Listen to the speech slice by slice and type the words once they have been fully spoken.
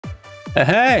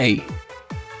Hey!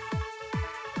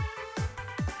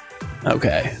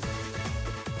 Okay.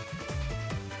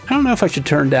 I don't know if I should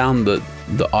turn down the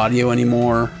audio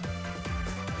anymore.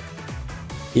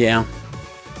 Yeah.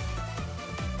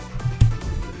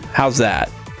 How's that?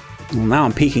 Well, now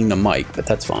I'm peeking the mic, but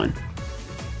that's fine.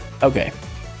 Okay.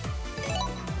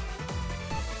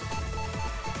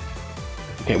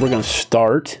 Okay, we're gonna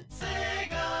start.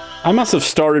 I must have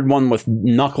started one with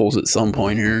Knuckles at some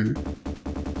point here.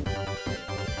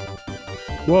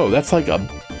 Whoa, that's like a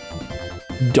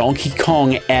Donkey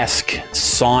Kong-esque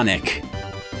Sonic.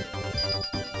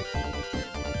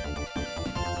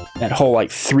 That whole like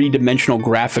three-dimensional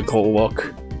graphical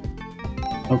look.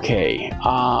 Okay,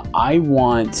 I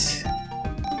want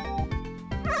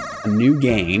a new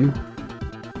game.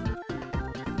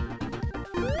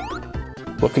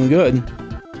 Looking good.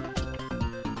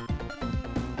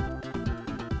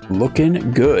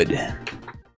 Looking good.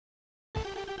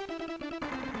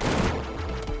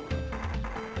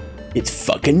 It's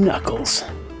fucking Knuckles.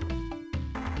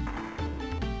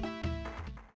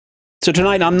 So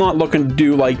tonight I'm not looking to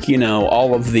do like, you know,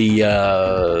 all of the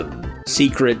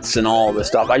secrets and all this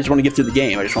stuff. I just want to get through the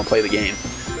game. I just want to play the game.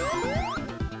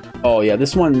 Oh yeah,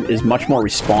 this one is much more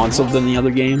responsive than the other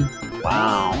game.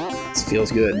 Wow, this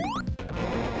feels good.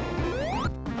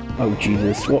 Oh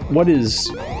Jesus, what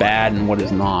is bad and what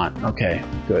is not? Okay,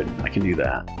 good, I can do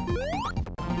that.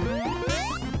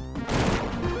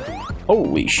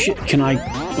 Holy shit, can I?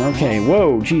 Okay,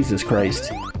 whoa, Jesus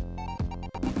Christ.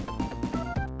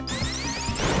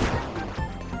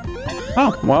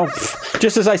 Oh, well,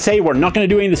 just as I say, we're not going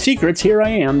to do any of the secrets, here I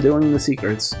am doing the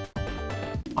secrets.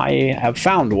 I have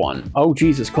found one. Oh,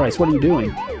 Jesus Christ, what are you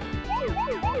doing?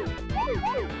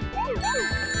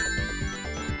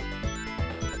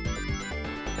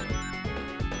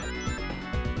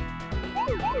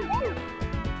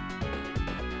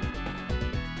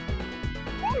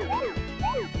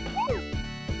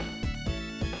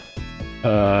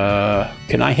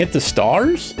 Can I hit the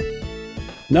stars?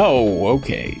 No,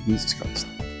 okay, Jesus Christ.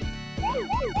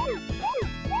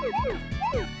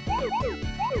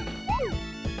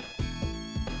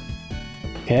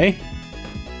 Okay.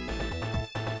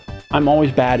 I'm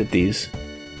always bad at these.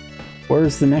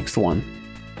 Where's the next one?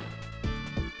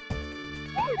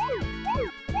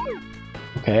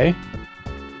 Okay.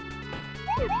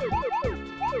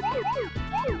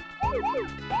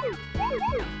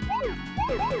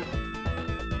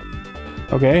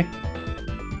 Okay.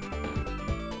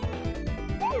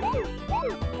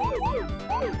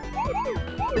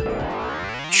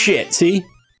 Shit, see?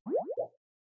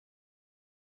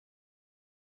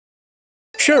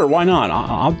 Sure, why not?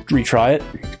 I'll retry it.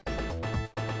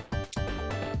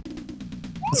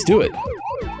 Let's do it.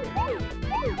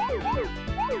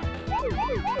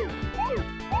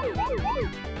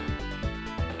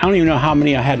 I don't even know how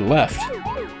many I had left.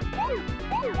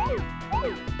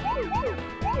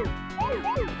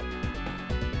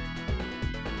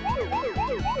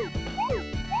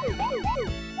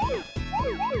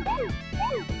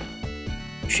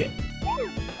 Shit.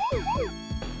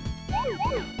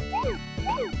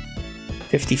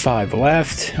 55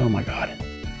 left. Oh my god.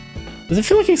 Does it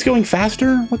feel like it's going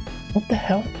faster? What the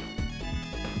hell?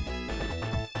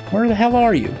 Where the hell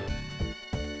are you?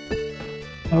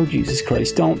 Oh Jesus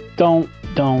Christ, don't.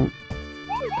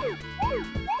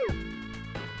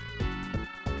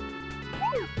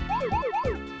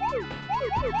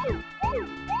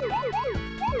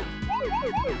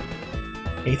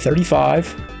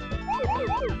 35.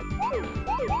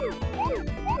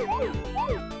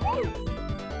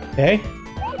 Okay.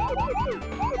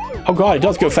 Oh god, it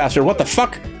does go faster. What the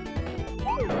fuck?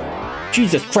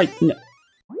 Jesus Christ. No.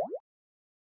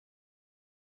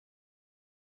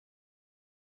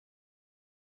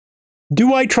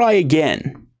 Do I try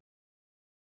again?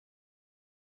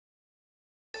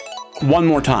 One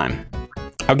more time.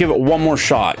 I'll give it one more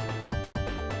shot.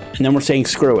 And then we're saying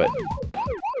screw it.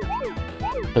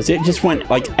 Because it just went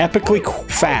like epically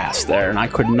fast there and I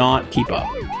could not keep up.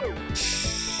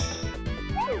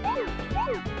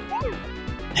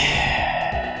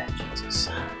 Jesus.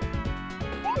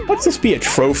 What's this be a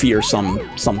trophy or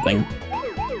something?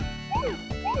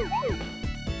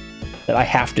 That I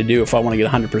have to do if I want to get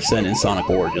 100% in Sonic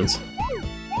Origins.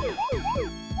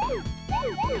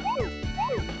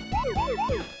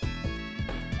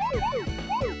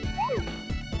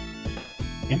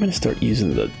 I'm gonna start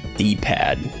using the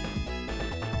D-pad.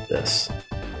 This.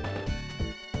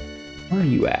 Where are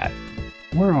you at?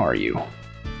 Where are you?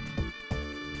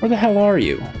 Where the hell are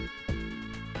you?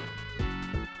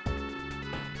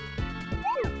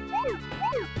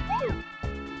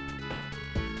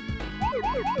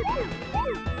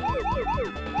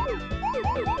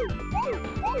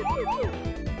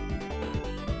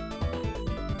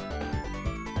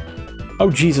 Oh,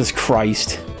 Jesus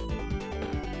Christ.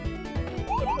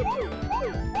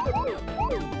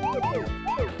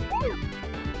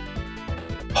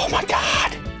 Oh my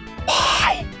God.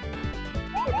 Why?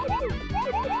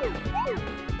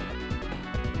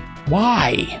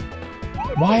 Why?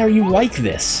 Why are you like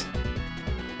this?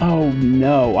 Oh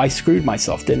no, I screwed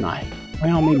myself, didn't I?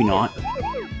 Well, maybe not.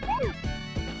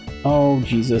 Oh,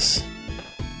 Jesus.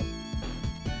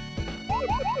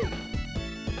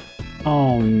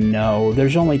 Oh no,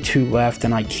 there's only 2 left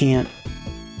and I can't.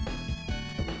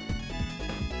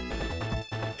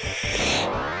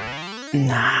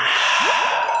 Nah.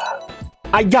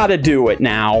 I gotta do it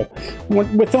now.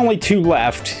 With only 2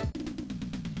 left.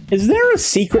 Is there a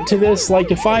secret to this?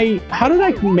 Like, if I... How did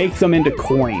I make them into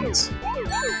coins?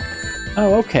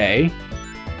 Oh, okay.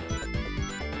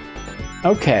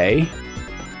 Okay.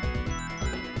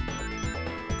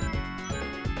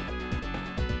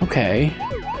 Okay.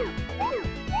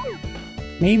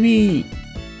 Maybe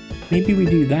we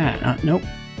do that. Nope.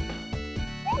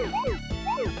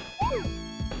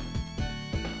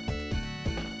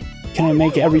 Can I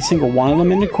make every single one of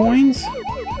them into coins?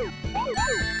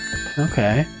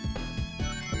 Okay.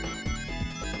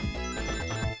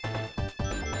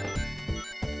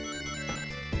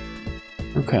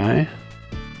 Okay.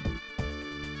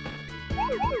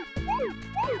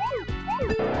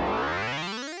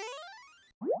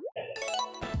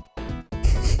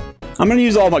 I'm gonna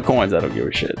use all my coins, I don't give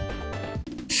a shit.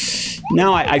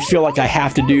 Now I feel like I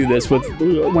have to do this with...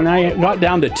 When I got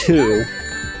down to 2,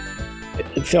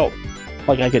 it felt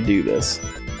like I could do this.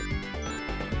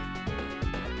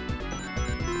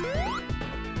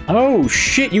 Oh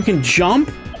shit, you can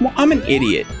jump? Well, I'm an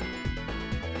idiot.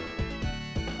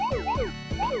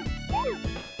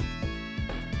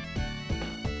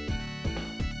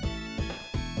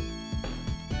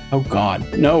 Oh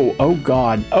God, no, oh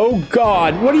God, oh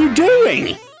God, what are you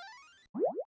doing?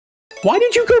 Why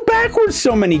did you go backwards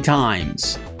so many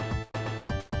times?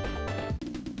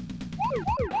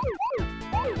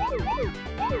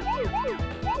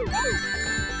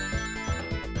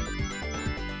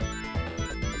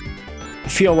 I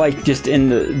feel like just in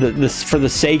this, for the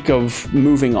sake of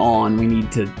moving on, we need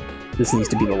to, this needs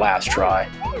to be the last try.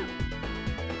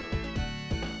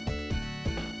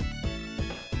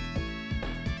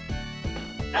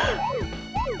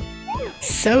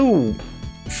 So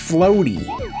floaty.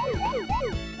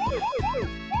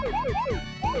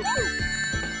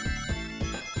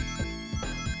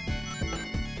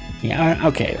 Yeah,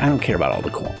 okay, I don't care about all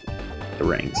the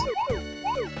rings.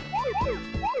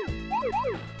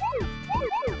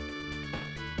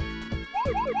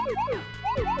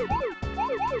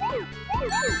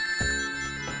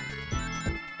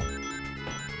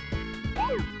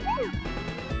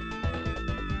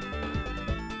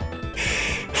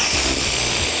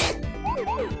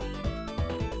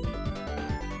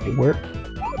 Where?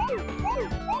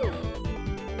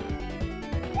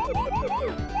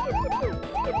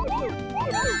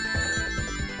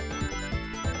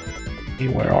 Hey,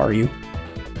 where are you?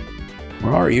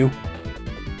 Where are you?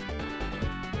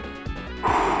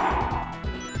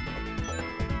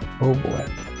 Oh boy.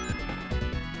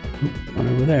 One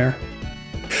over there.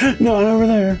 No, not over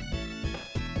there.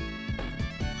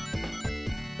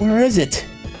 Where is it?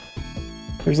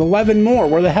 There's 11 more.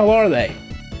 Where the hell are they?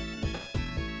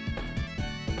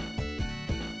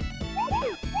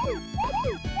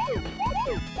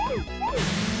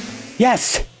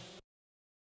 Yes!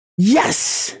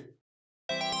 Yes!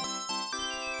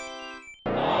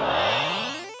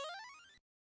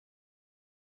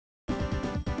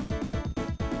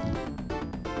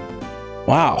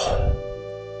 Wow.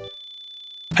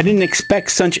 I didn't expect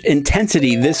such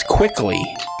intensity this quickly.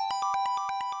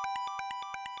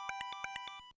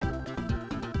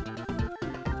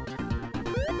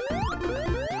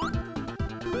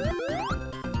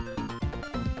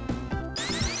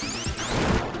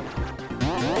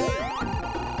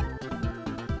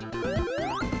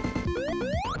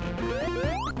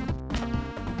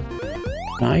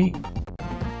 Can I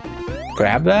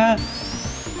grab that?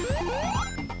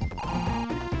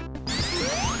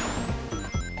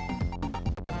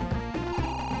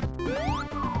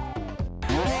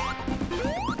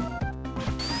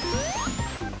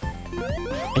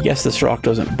 I guess this rock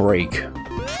doesn't break.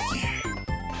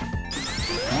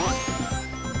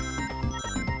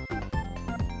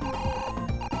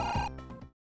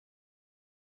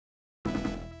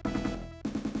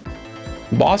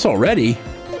 Boss already?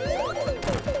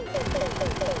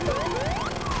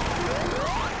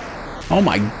 Oh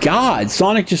my God,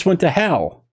 Sonic just went to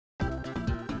hell.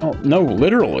 Oh, no,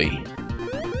 literally.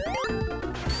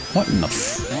 What in the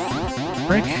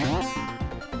frick?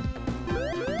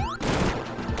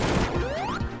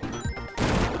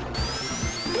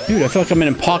 Dude, I feel like I'm in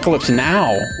Apocalypse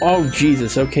Now. Oh,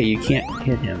 Jesus. Okay, you can't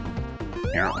hit him.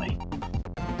 Apparently.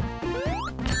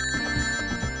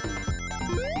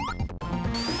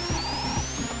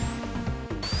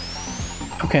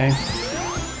 Okay.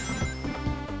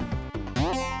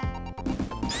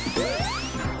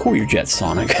 Cool your jet,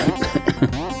 Sonic.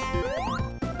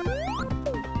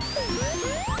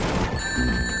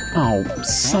 Oh,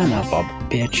 son of a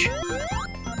bitch.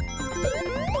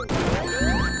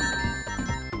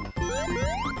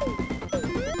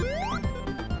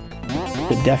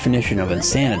 The definition of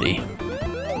insanity.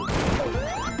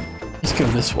 Let's go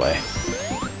this way.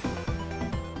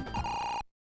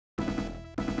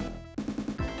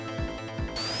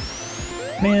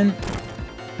 Man.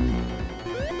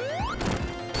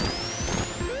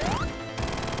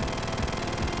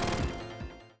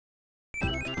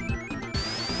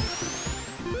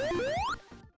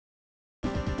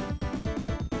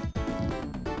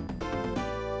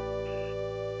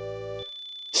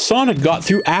 Sonic got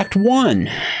through Act 1.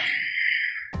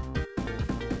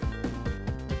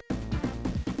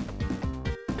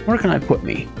 Where can I put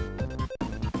me?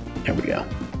 There we go.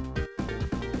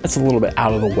 That's a little bit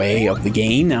out of the way of the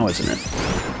game now, isn't it?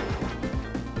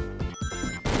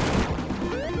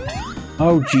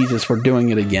 Oh, Jesus, we're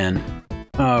doing it again.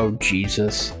 Oh,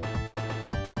 Jesus.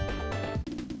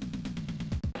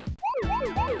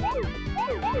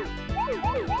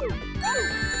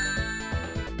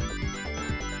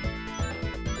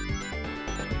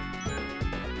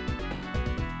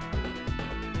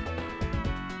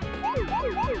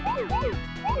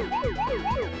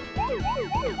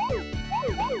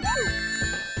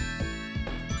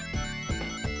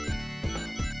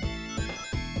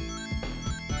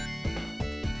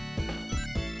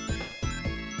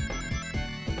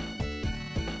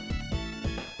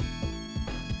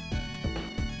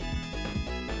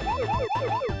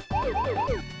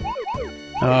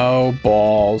 Oh,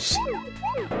 balls.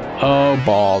 Oh,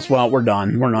 balls. Well, we're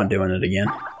done. We're not doing it again.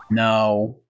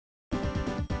 No.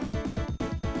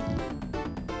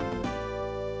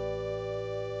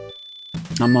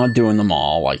 I'm not doing them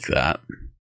all like that.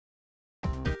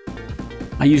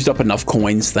 I used up enough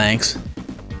coins, thanks.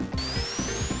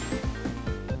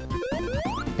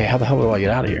 Okay, how the hell do I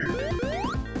get out of here?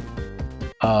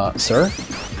 Sir?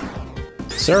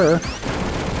 Sir?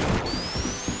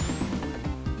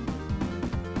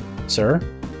 Sir?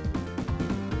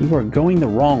 You are going the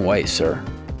wrong way, sir.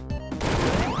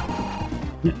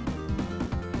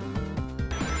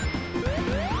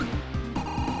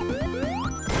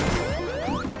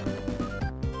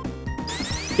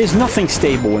 There's nothing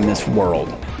stable in this world.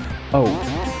 Oh.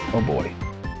 Oh boy.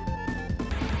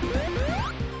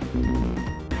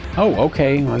 Oh,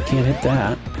 okay. I can't hit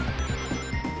that.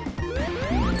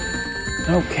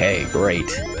 Okay,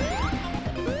 great.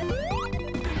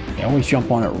 I always jump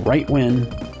on it right when...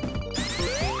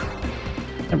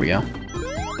 There we go.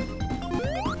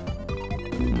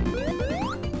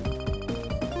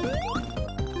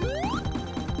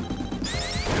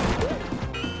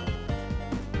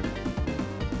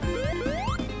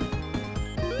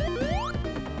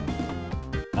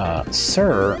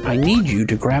 Sir, I need you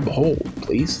to grab a hold,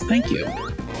 please. Thank you.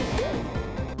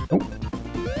 Oh.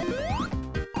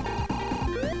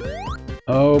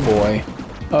 Oh boy.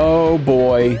 Oh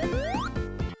boy.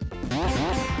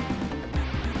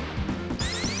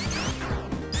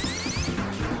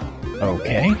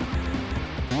 Okay.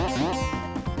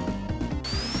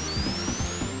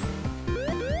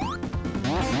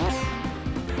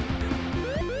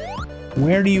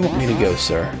 Where do you want me to go,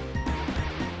 sir?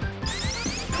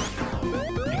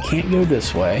 I can't go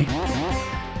this way.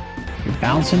 You're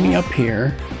bouncing me up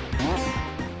here.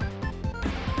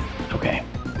 Okay.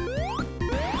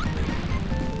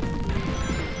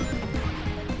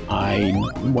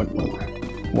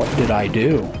 What did I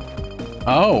do?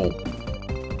 Oh.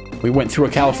 We went through a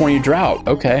California drought.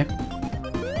 Okay.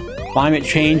 Climate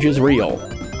change is real.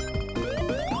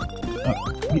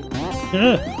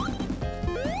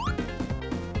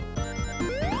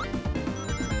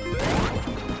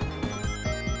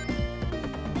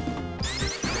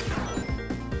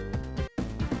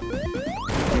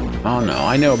 Oh no,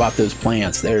 I know about those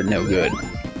plants. They're no good.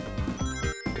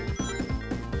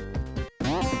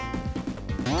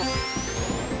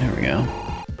 There we go.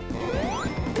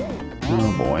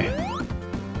 Oh boy.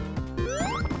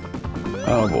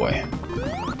 Oh boy.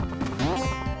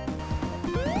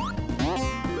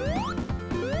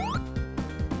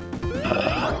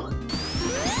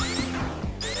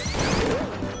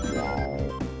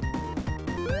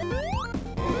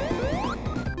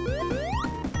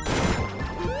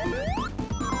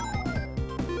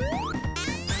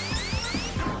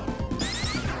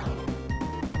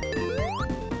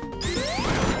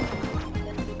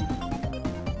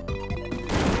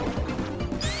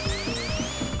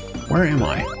 Where am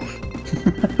I?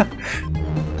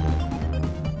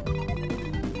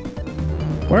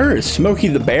 Where is Smokey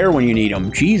the Bear when you need him?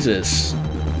 Jesus.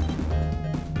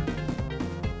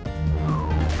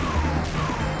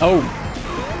 Oh,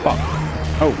 fuck.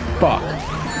 Oh, fuck.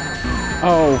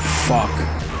 Oh, fuck.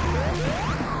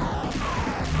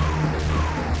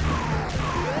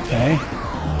 Okay.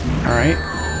 Alright.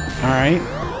 Alright.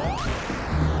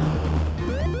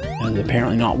 That is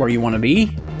apparently not where you want to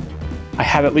be. I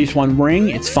have at least one ring.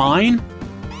 It's fine.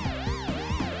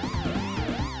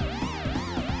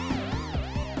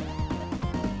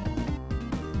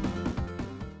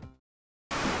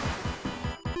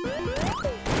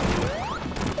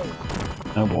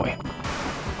 Oh boy.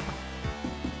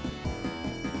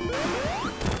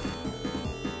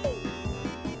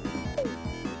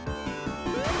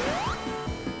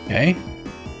 Okay.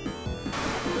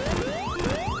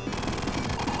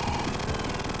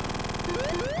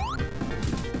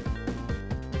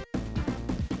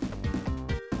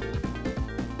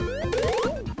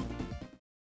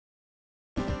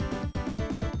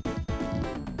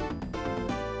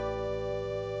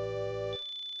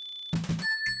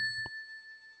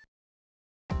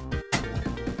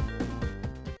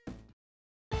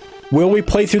 Will we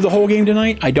play through the whole game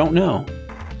tonight? I don't know.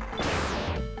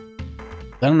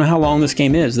 I don't know how long this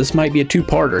game is. This might be a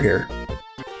two-parter here.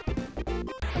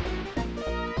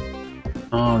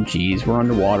 Oh, geez. We're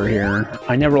underwater here.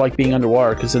 I never like being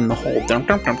underwater because then the whole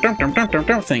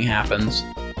thing happens.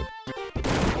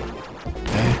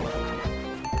 Okay.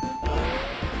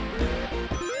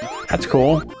 That's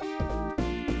cool.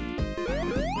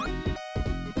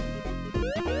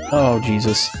 Oh,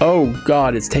 Jesus. Oh,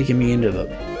 God. It's taking me into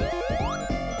the...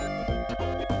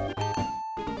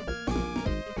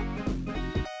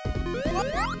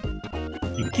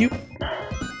 You...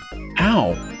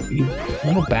 Ow! You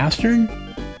little bastard!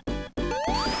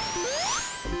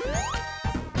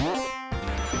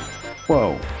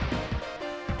 Whoa.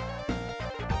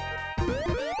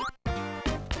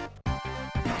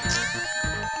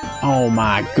 Oh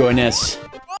my goodness.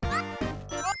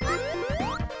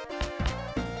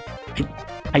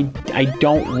 I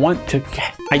don't want to...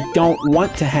 I don't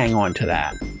want to hang on to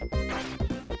that.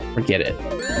 Forget it.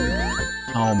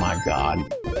 Oh my God.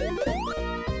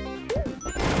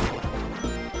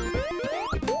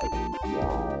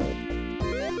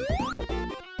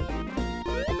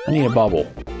 I need a bubble.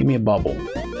 Give me a bubble.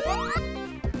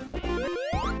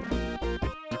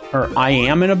 Or I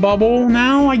am in a bubble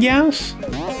now, I guess?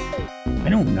 I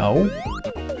don't know.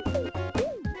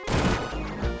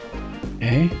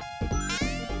 Okay.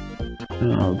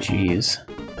 Oh, jeez.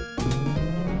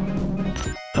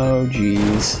 Oh,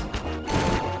 jeez.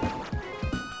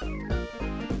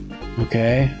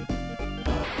 Okay.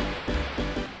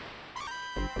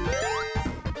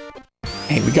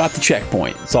 Hey, we got the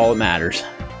checkpoint. That's all that matters.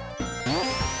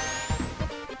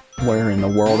 Where in the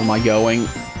world am I going?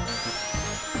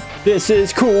 This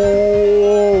is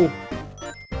cool!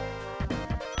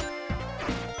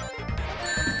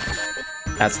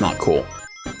 That's not cool.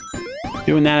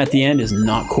 Doing that at the end is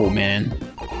not cool, man.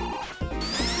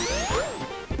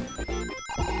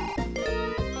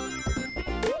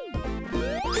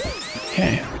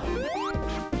 Okay.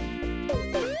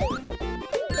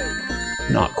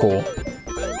 Not cool.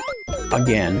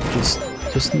 Again,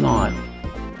 just not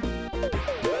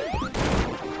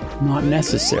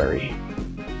necessary.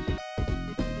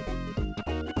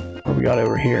 What we got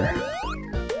over here?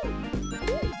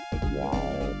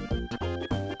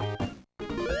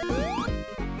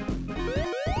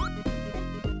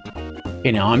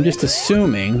 Okay, now I'm just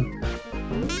assuming.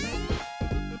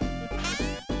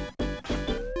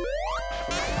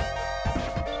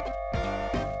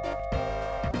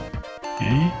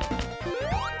 Okay.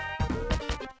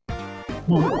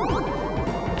 Come on.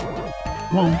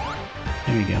 Come on.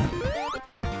 There we go.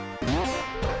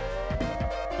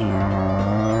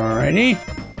 Alrighty.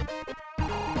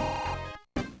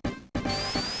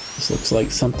 This looks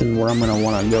like something where I'm gonna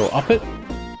want to go up it.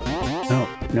 No,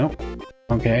 nope.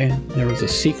 Okay, there was a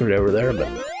secret over there, but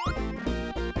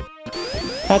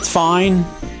that's fine.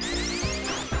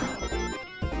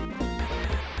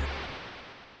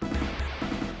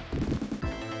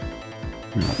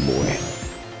 Oh boy.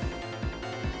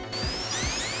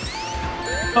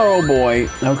 Oh boy.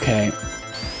 Okay.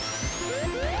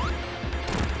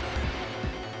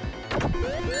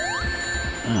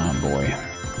 Oh boy.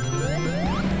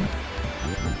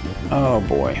 Oh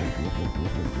boy.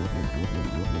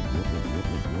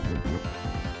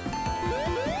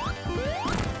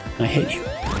 I hit you.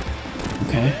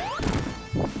 Okay.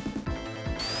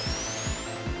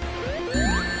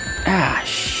 Ah,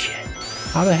 shit.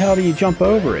 How the hell do you jump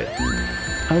over it?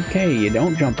 Okay, you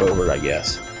don't jump over it, I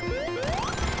guess.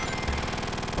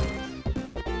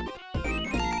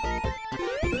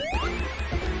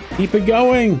 Keep it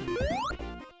going!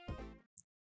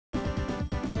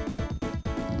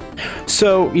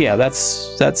 So, yeah,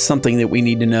 that's something that we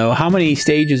need to know. How many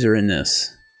stages are in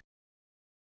this?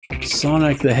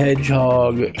 Sonic the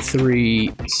Hedgehog,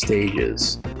 3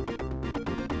 stages.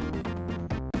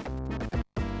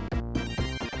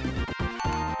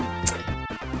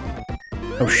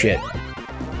 Oh shit.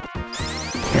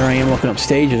 Here I am looking up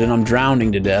stages and I'm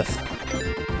drowning to death.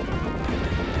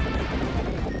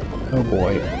 Oh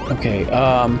boy. Okay,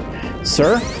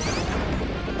 sir?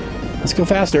 Let's go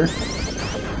faster.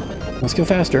 Let's go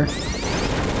faster.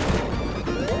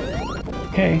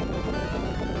 Okay.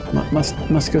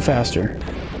 Must go faster.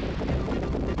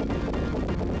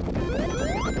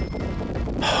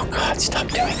 Oh god, stop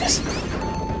doing this.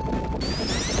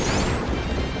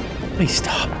 Please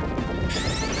stop.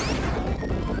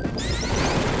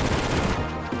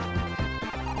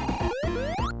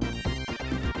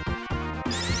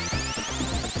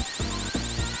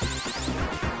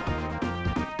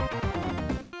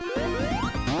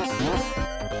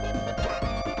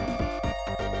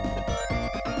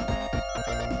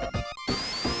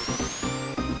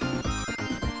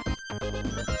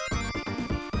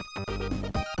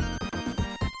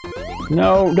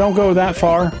 No, don't go that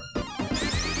far.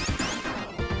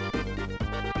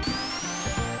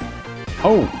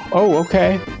 Oh,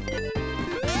 okay.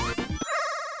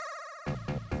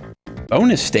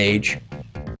 Bonus stage.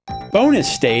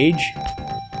 Bonus stage?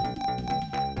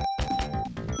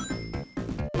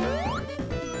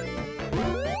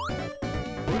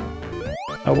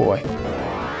 Oh boy.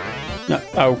 No,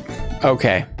 oh,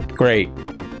 okay. Great.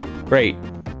 Great.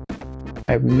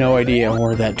 I have no idea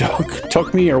where that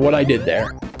took me or what I did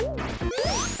there.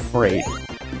 Great.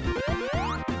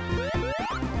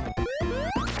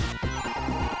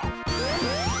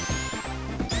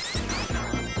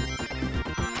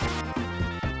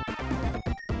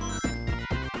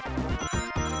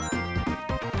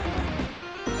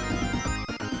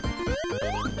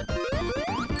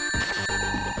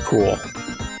 Cool.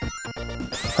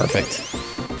 Perfect.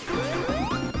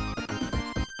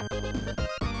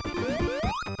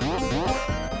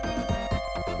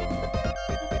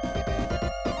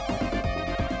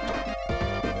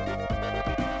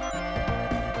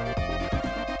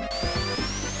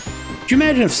 Could you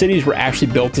imagine if cities were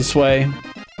actually built this way?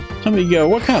 Somebody go,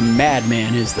 what kind of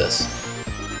madman is this?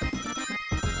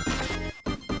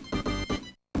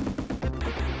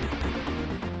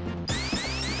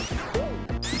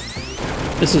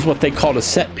 This is what they called a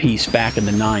set piece back in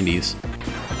the 90s.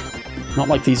 Not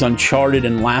like these Uncharted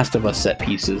and Last of Us set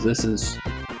pieces. This is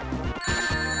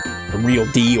the real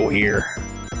deal here.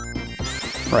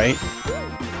 Right?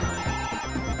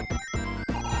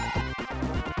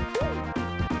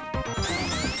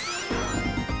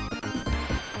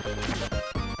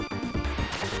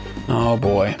 Oh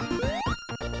boy.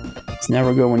 It's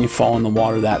never good when you fall in the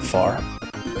water that far.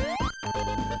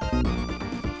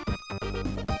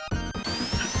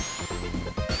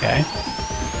 Okay.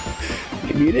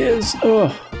 Maybe it is.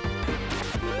 Ugh.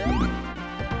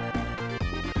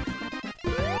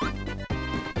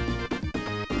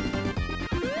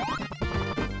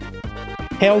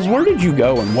 Tails, where did you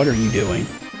go and what are you doing?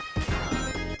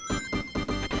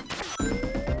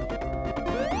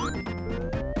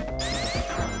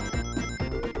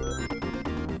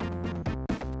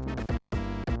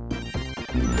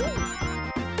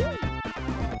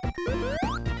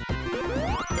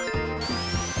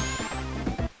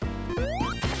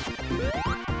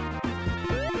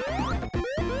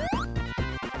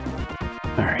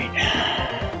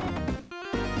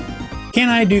 Can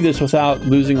I do this without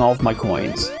losing all of my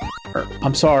coins? Or,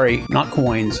 I'm sorry, not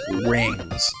coins,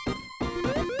 rings.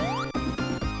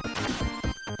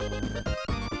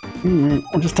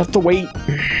 I'll just have to wait.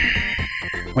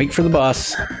 Wait for the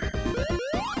bus.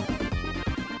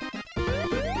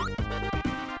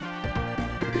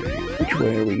 Which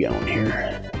way are we going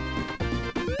here?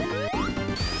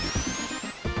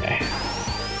 Okay.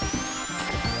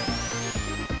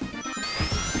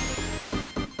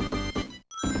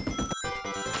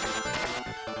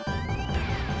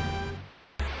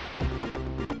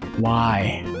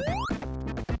 Why?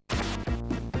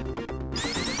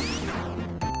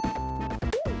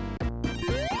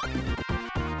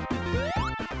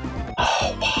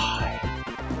 Oh, why?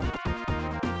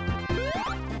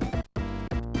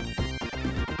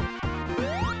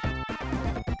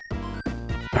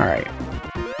 All right.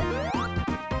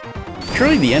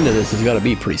 Surely the end of this has got to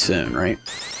be pretty soon, right?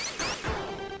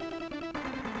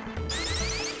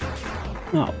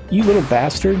 Oh, you little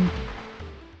bastard.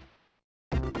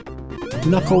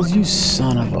 Knuckles, you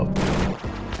son of a...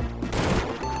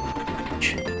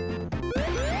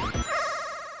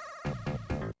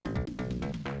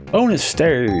 Bonus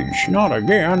stage, not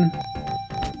again.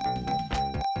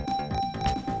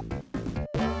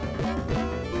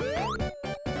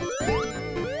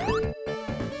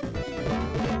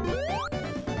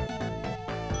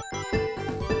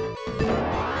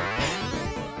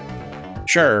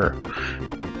 Sure.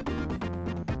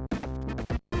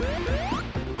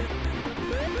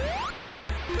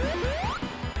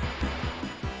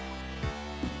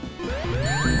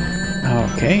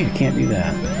 Okay, I can't do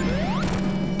that.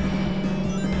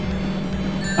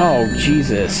 Oh,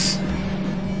 Jesus.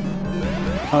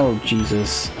 Oh,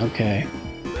 Jesus. Okay.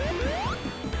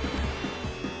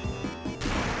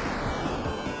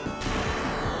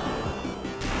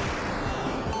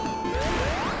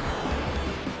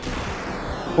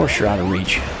 Of course you're out of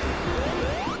reach.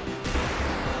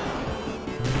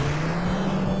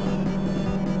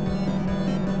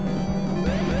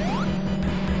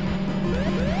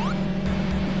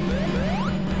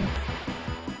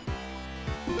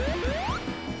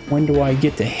 When do I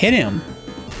get to hit him?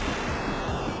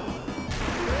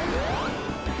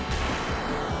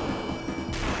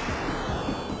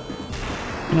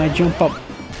 Can I jump up?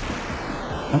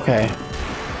 Okay.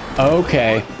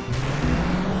 Okay.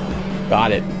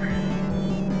 Got it.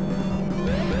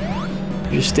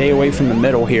 Just stay away from the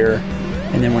middle here,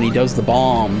 and then when he does the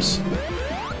bombs,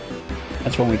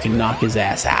 that's when we can knock his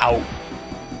ass out.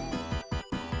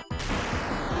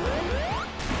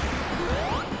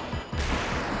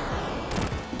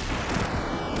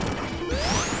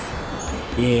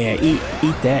 Yeah, eat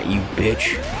that, you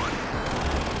bitch.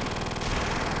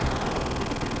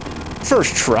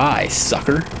 First try,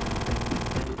 sucker.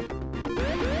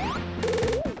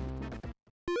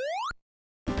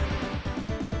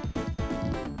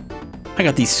 I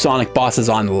got these Sonic bosses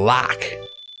on lock.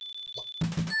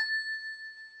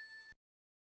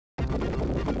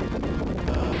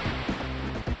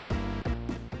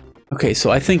 Okay, so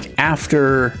I think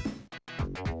after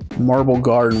Marble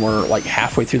Garden, we're like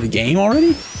halfway through the game already?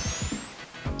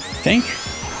 I think.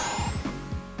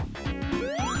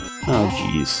 Oh,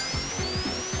 jeez.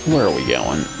 Where are we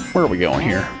going? Where are we going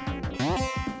here?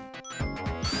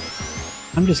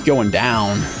 I'm just going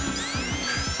down.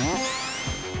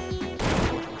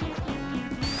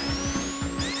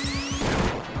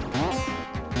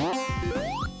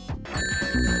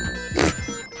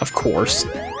 Of course.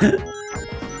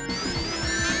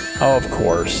 Oh, of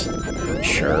course.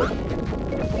 Sure.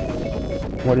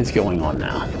 What is going on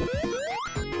now?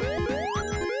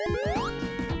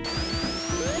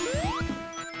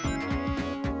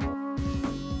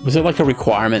 Was it like a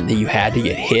requirement that you had to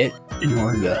get hit in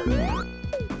order to...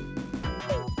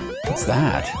 What's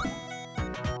that?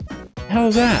 What the hell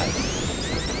is that?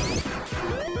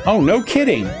 Oh, no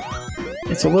kidding!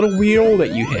 It's a little wheel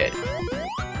that you hit.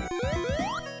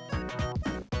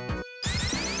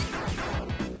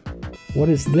 What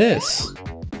is this?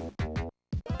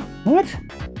 What?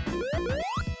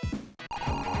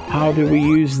 How do we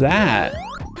use that?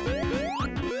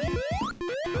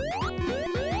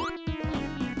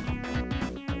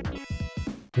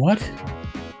 What?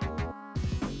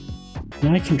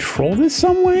 Can I control this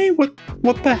some way? What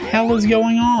the hell is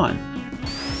going on?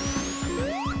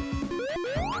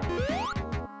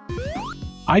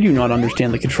 I do not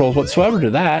understand the controls whatsoever to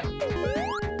that.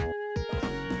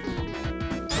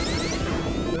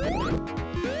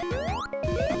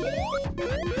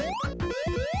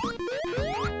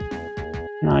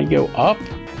 Can I go up?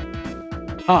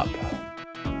 Up.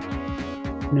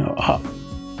 No, up.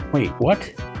 Wait,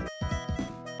 what?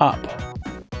 Up.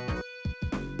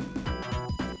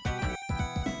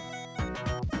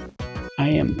 I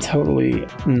am totally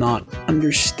not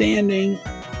understanding.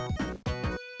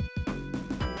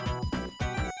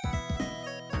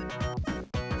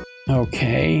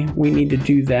 Okay, we need to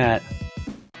do that.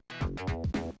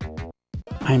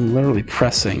 I'm literally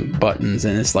pressing buttons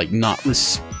and it's like not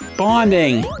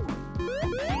responding.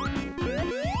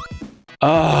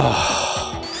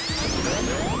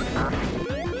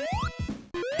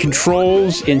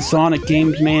 Controls in Sonic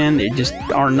games, man, they just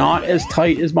are not as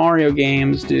tight as Mario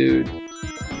games, dude.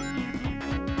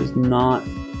 It's not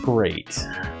great.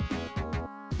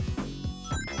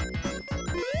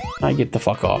 I get the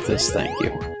fuck off this, thank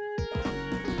you.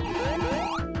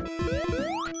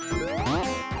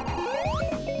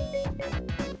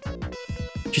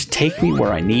 Just take me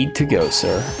where I need to go,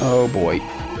 sir. Oh boy.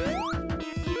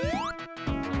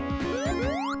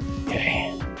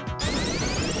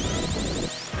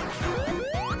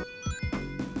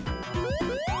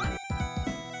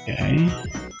 Okay.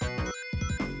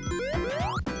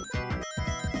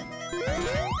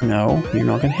 No, you're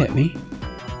not gonna hit me.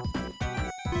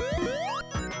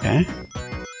 Okay.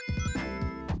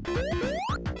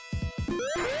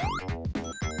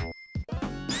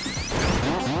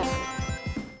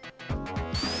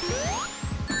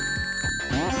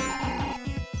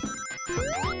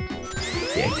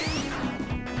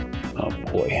 Oh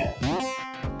boy.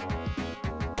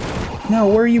 No,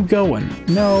 where are you going?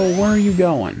 No, where are you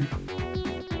going?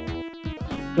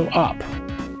 Go up.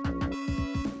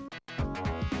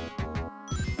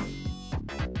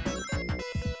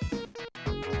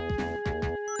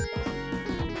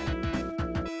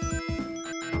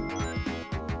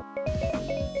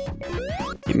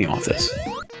 Get me off this.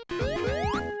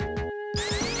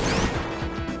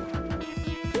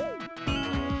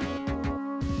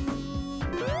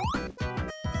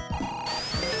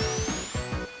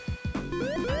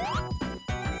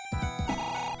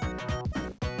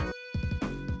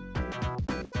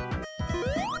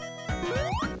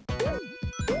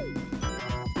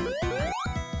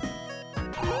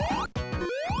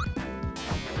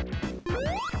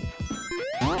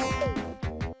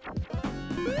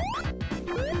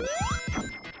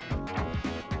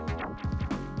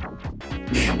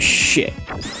 Shit.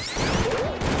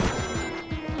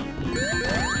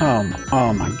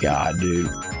 Oh my god, dude.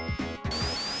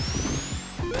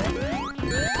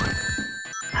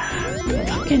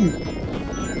 Fucking...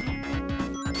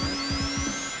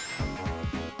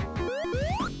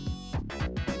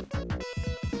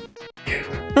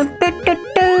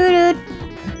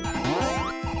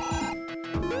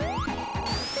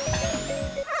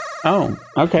 Oh,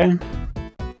 okay.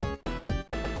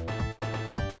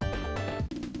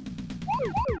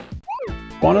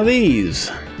 One of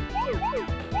these.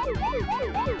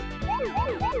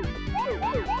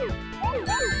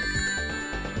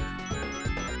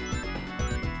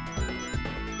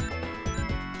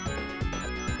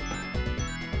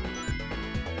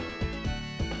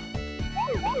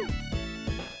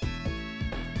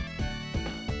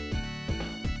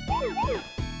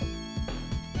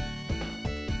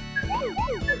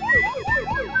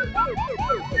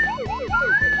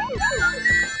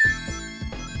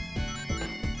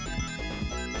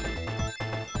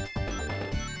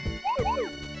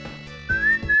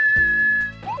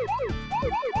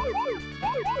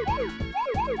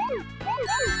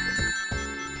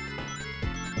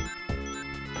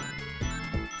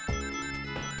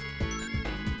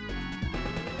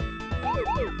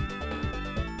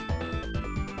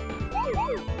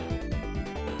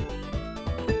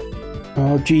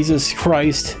 Oh, Jesus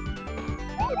Christ.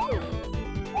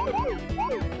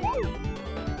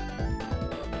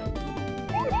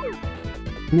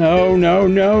 No, no,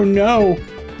 no, no.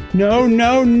 No,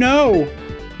 no, no.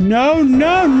 No,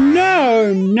 no,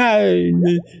 no,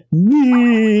 no,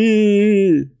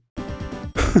 no.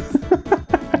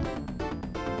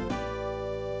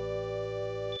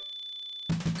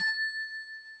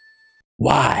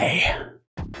 Why?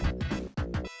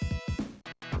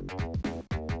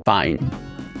 Fine.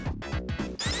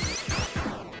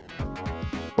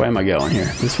 Where am I going here?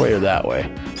 This way or that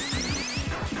way?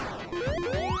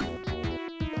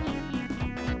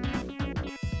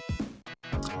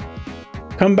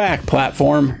 Come back,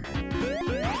 platform.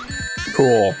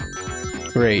 Cool.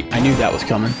 Great. I knew that was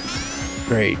coming.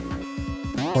 Great.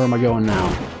 Where am I going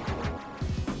now?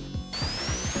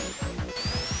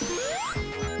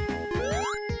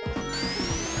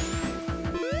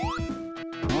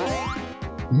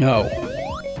 No.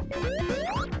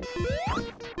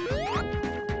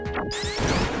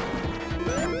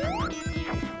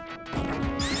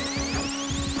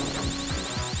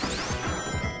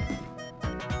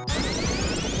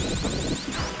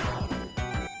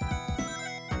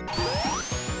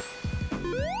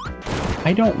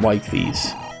 I don't like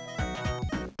these.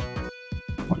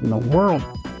 What in the world?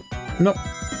 No.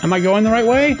 Am I going the right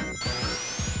way?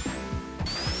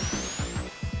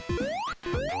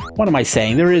 What am I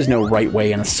saying? There is no right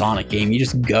way in a Sonic game. You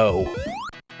just go.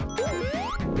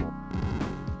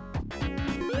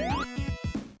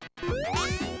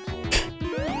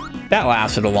 That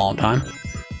lasted a long time.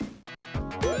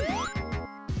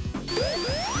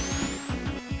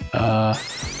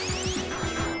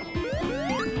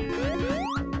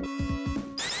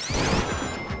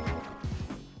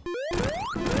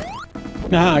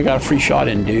 Nah, I got a free shot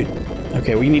in, dude.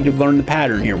 Okay, we need to learn the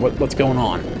pattern here. What's going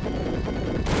on?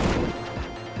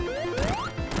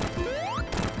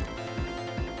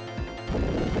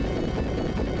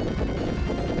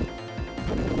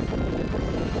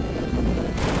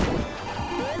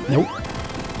 Nope.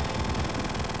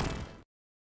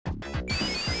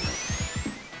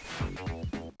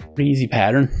 Pretty easy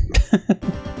pattern.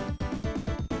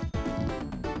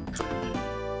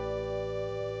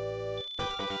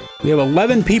 We have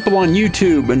 11 people on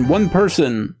YouTube and 1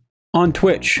 person on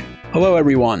Twitch. Hello,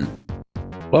 everyone.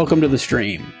 Welcome to the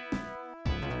stream.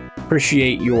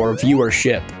 Appreciate your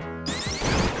viewership.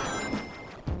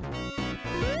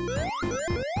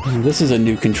 And this is a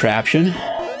new contraption.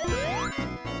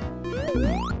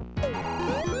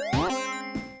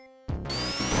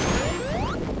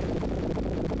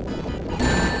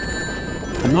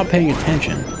 I'm not paying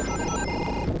attention.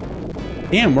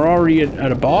 Damn, we're already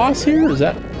at a boss here? Is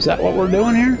that what we're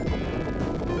doing here?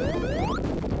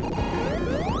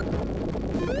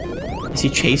 Is he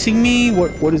chasing me?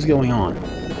 What is going on?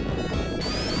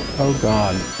 Oh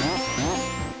god.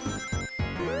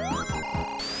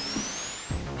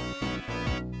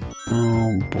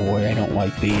 Oh boy, I don't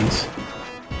like these.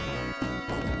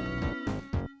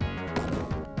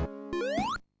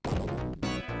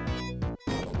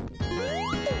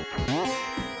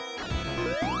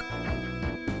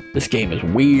 This game is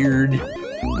weird.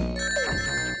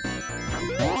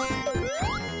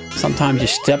 Sometimes you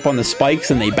step on the spikes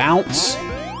and they bounce.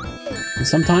 And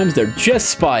sometimes they're just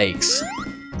spikes.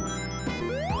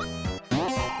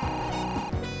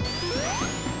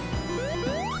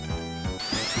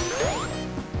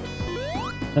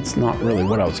 That's not really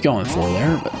what I was going for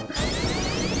there, but...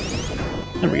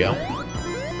 There we go.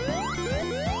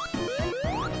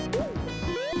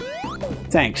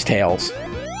 Thanks, Tails.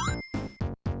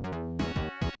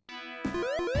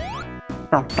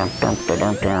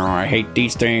 I hate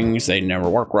these things, they never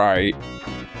work right.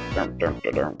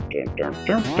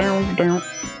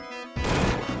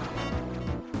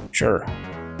 Sure,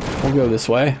 we'll go this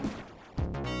way.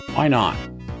 Why not?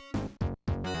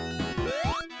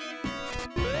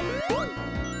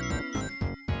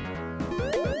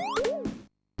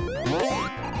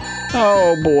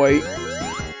 Oh boy.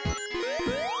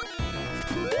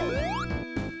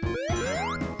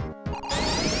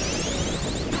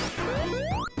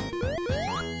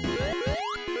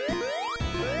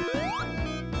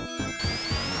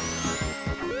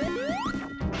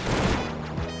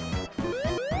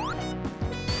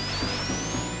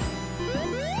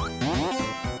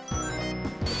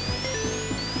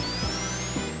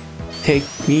 Take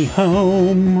me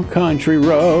home, country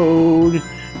road,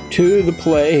 to the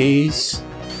place.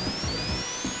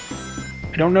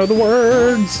 I don't know the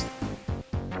words.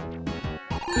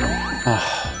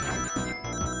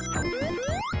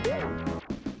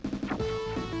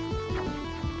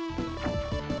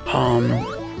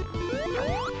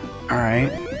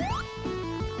 Alright.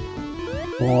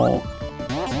 Well,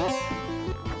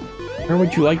 where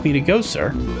would you like me to go,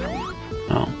 sir?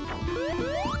 Oh.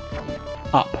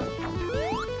 Up.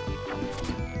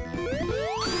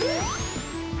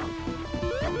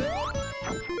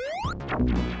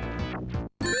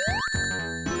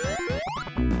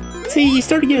 See, you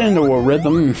start to get into a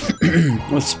rhythm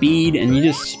with speed, and you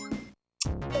just...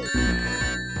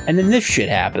 And then this shit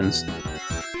happens.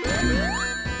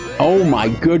 Oh my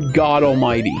good God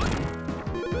almighty.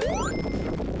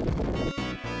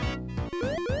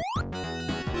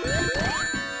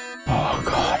 Oh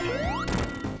God.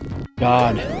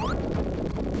 God.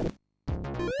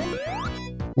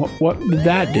 What did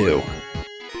that do?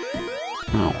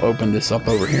 I'll open this up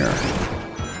over here.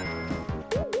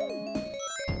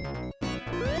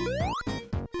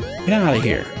 Get out of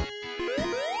here.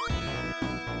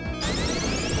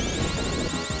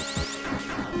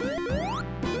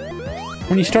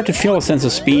 When you start to feel a sense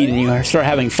of speed and you start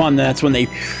having fun, that's when they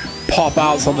pop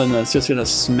out something that's just gonna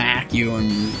smack you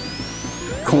and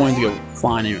coins go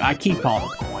flying in. I keep calling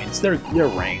them coins. They're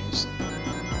rings.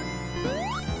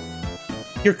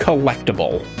 You're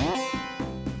collectible.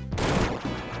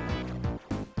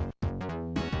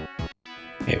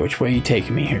 Okay, which way are you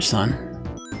taking me here, son?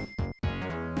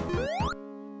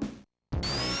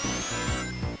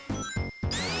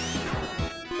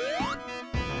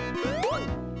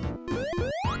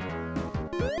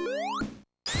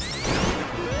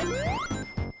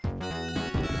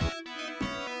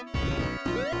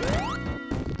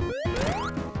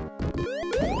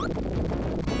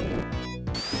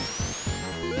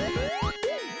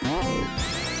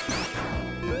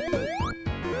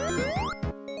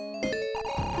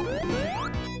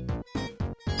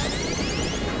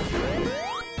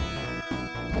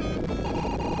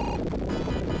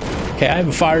 Okay, I have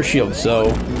a fire shield, so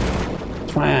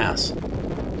it's my ass.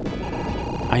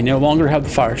 I no longer have the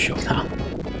fire shield now.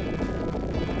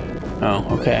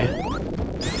 Oh, okay.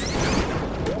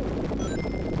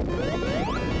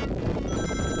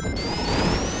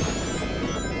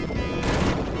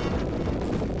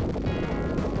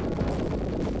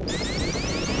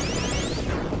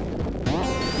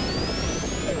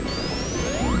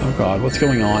 god, what's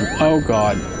going on? Oh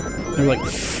god. There's like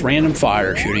random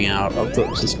fire shooting out of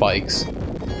the spikes.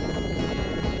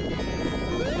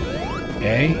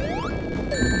 Okay.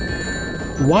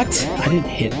 What? I didn't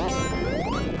hit.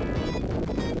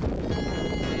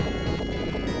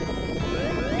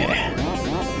 Yeah.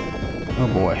 Oh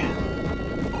boy.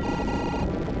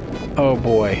 Oh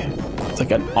boy. It's like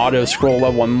an auto scroll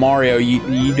level in Mario.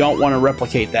 You don't want to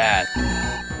replicate that.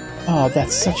 Oh,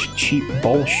 that's such cheap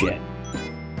bullshit.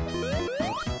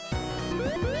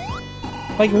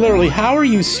 Like literally, how are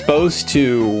you supposed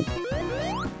to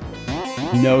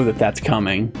know that that's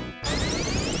coming?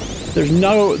 There's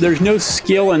no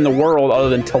skill in the world other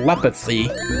than telepathy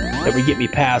that would get me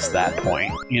past that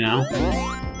point, you know?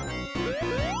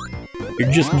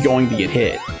 You're just going to get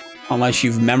hit unless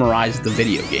you've memorized the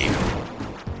video game.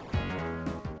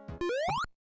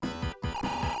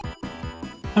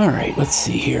 Alright, let's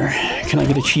see here. Can I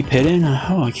get a cheap hit in?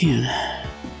 Oh, I can.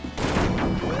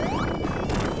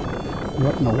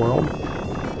 What in the world?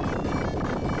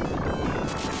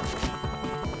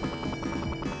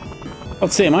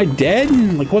 Let's see, am I dead?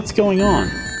 Like, what's going on?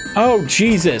 Oh,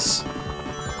 Jesus!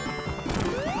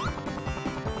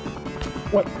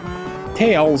 What?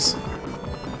 Tails?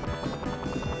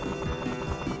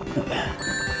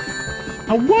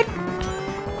 What?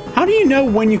 How do you know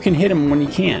when you can hit him and when you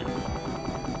can't?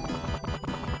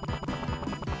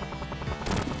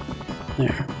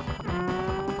 There.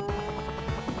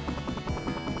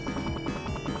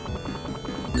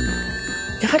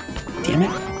 God damn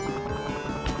it.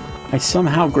 I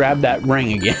somehow grabbed that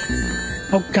ring again.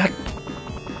 Oh god.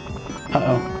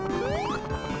 Uh-oh.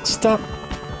 Stop.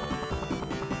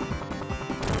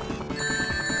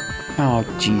 Oh,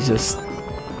 Jesus.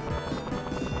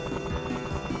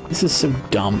 This is so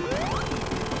dumb.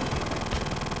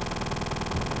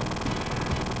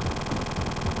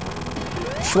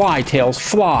 Fly, Tails,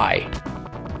 fly!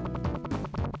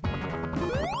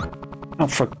 Oh,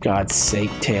 for God's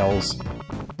sake, Tails.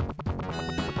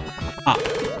 Ah.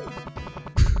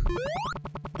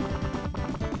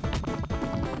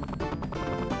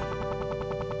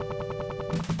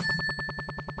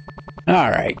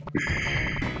 Alright.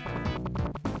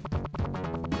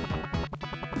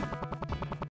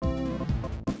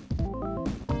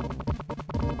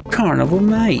 Carnival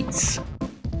Nights.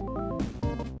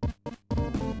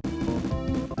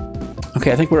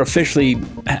 Okay, I think we're officially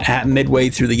at midway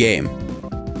through the game.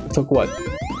 It took, what,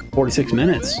 46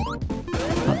 minutes?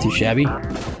 Not too shabby.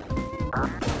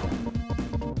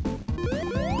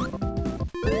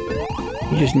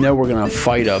 You just know we're gonna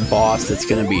fight a boss that's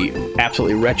gonna be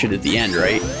absolutely wretched at the end,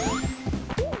 right?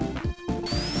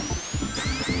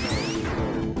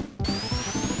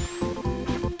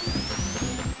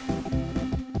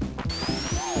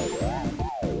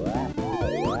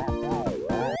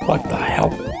 What the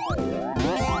hell?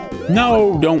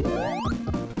 No, don't.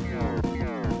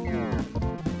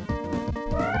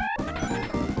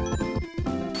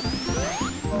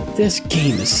 This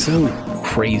game is so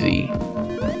crazy.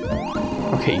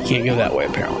 Okay, you can't go that way,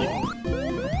 apparently.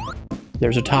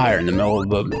 There's a tire in the middle of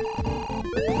the...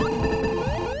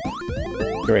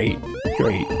 Great,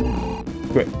 great,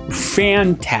 great.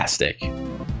 Fantastic.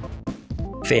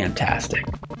 Fantastic.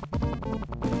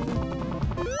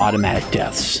 Automatic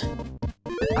deaths.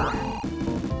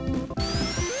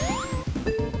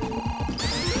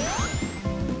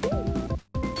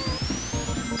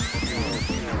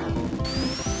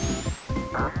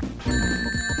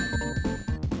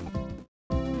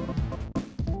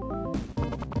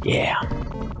 Yeah.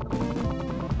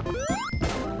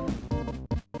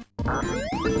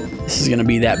 This is gonna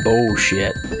be that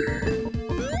bullshit.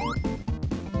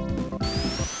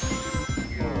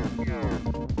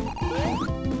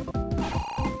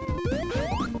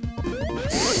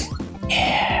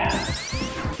 Yeah.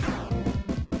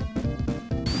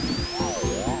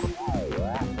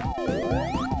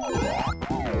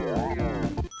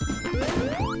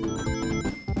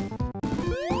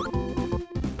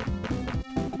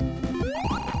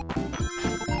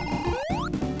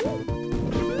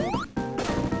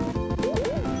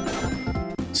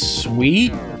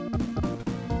 Sweet.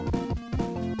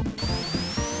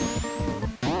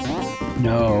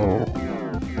 No.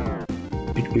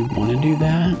 Did we want to do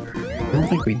that? I don't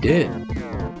think we did.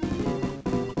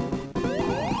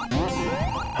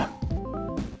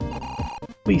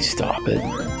 Please stop it.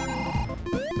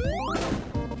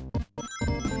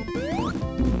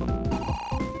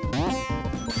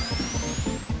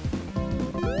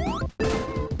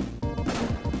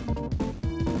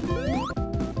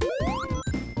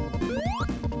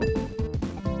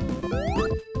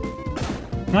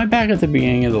 Am I back at the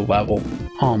beginning of the level?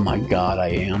 Oh my god, I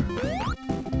am.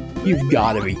 You've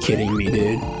got to be kidding me,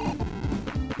 dude.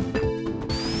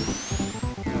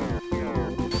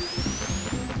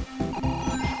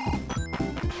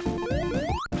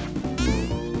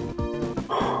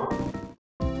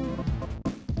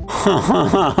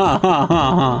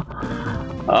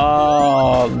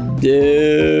 Oh,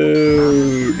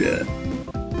 dude.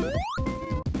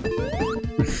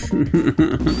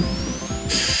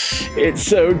 It's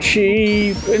so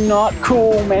cheap and not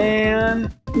cool,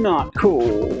 man. Not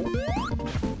cool.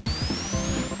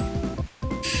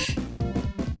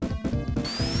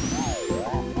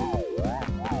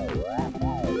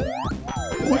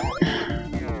 What?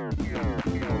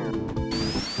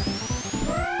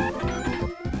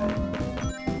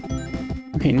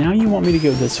 Okay, now you want me to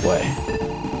go this way.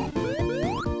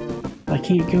 I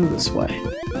can't go this way.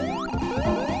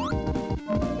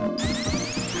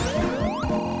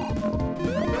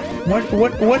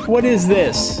 What is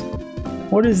this?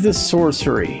 What is this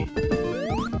sorcery?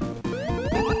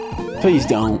 Please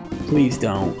don't. Please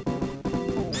don't.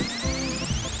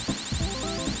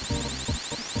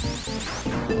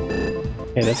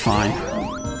 Okay, that's fine.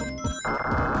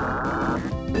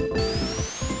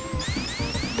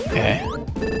 Okay.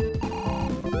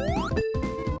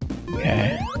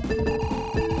 Okay.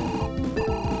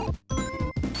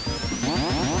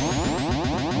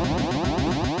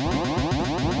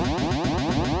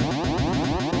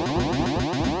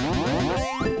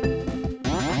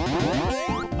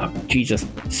 Jesus,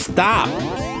 stop!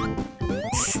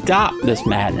 Stop this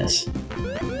madness.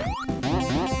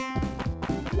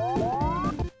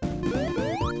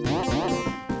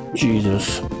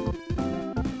 Jesus.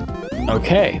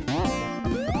 Okay.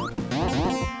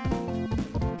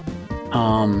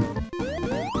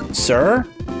 Sir?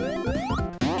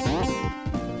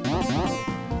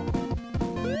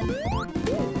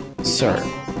 Sir.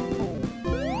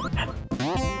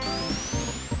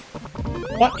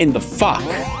 What in the fuck?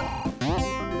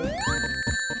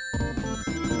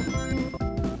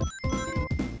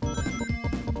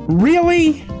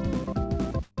 Really?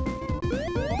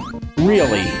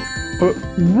 Really?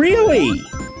 Really?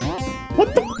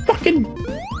 What the fucking...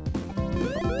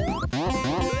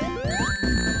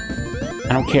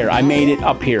 I don't care. I made it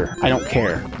up here. I don't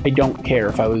care. I don't care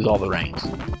if I lose all the rings.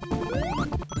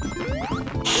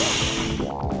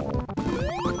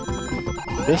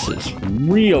 This is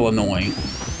real annoying.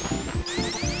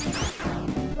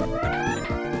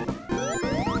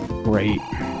 Great.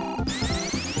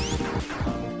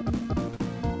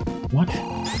 What?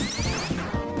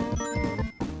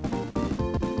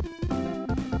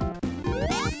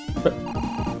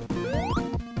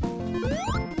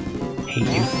 Hate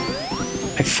you.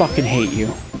 I fucking hate you.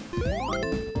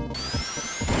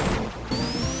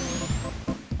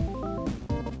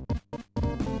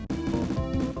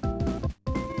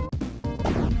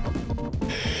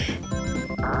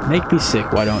 Make me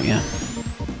sick, why don't you?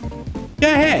 Go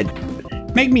ahead.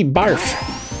 Make me barf.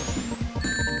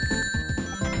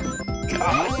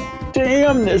 God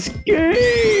damn this game,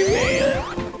 man.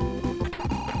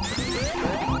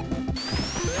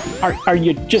 Are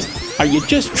you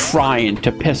just trying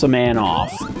to piss a man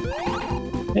off?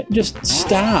 Just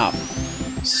stop.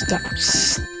 Stop.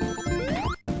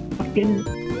 Fucking.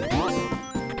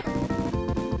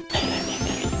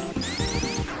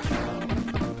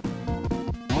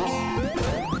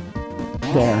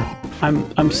 There.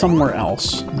 I'm somewhere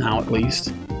else now, at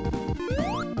least.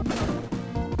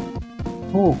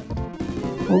 Oh.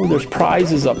 Oh, there's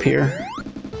prizes up here.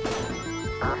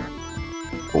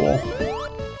 Cool.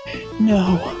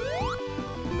 No.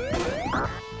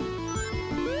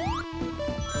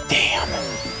 Damn.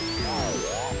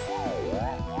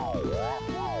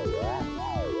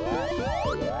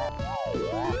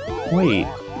 Wait.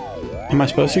 Am I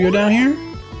supposed to go down here?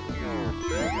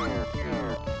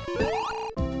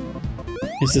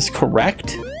 Is this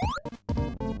correct?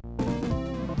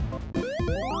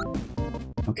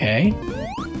 Okay.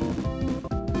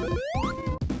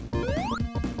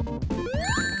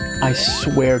 I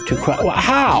swear to Christ.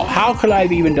 How? How could I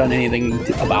have even done anything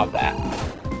about that?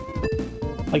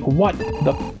 Like, what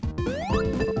the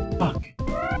fuck?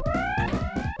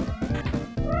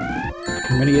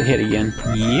 I'm gonna get hit again.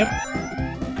 Yep.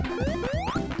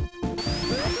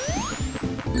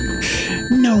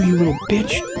 No, you little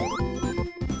bitch.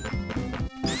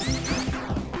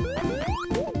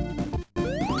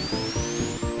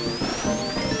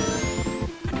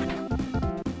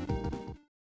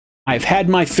 I've had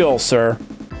my fill, sir.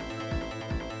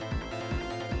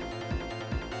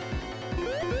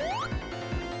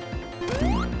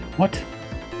 What?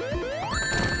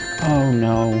 Oh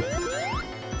no.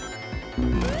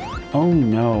 Oh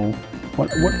no. What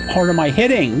part am I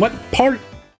hitting? What part?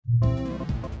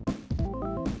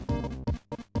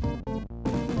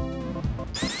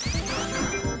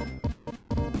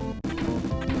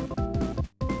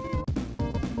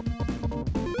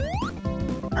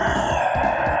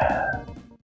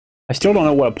 I still don't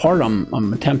know what part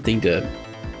I'm attempting to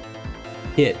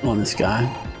hit on this guy.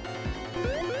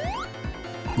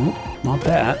 Oh, not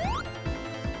that.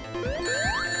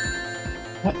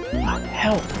 What the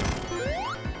hell?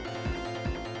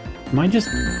 Am I just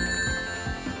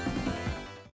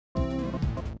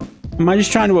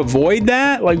trying to avoid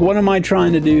that? Like, what am I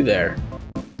trying to do there?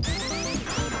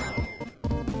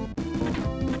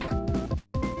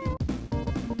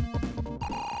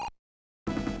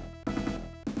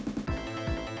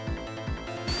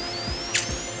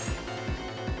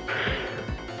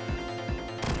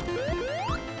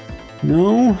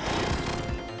 No.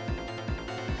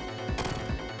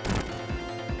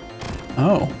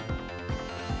 Oh.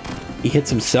 He hits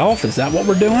himself? Is that what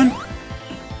we're doing?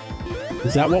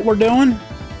 Is that what we're doing?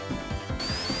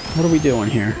 What are we doing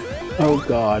here? Oh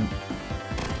god.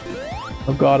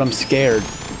 Oh god, I'm scared.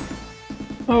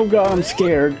 Oh god, I'm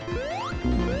scared.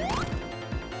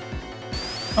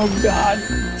 Oh god.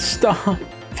 Stop.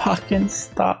 Fucking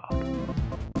stop.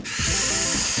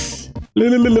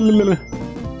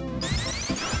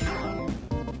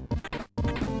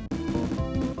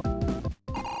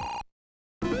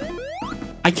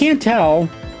 I can't tell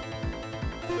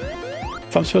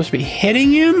if I'm supposed to be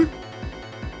hitting him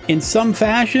in some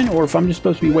fashion or if I'm just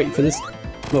supposed to be waiting for this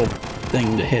little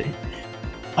thing to hit him.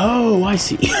 Oh, I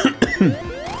see.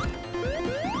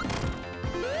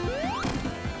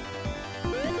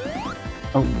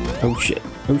 Oh shit.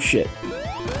 Oh shit.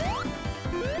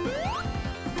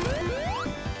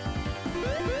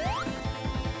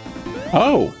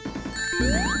 Oh.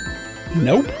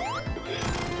 Nope.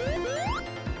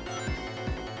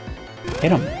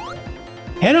 Hit him.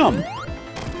 Hit him!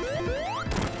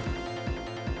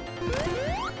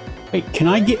 Wait, can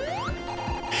I get...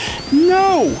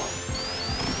 No!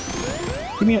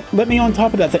 Give me... Let me on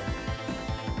top of that thing.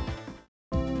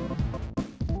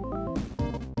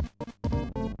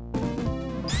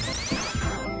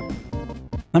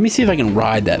 Let me see if I can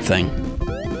ride that thing.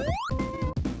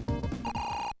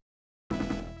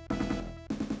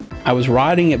 I was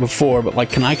riding it before, but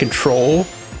like, can I control...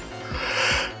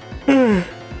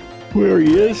 where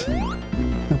he is?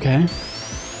 Okay.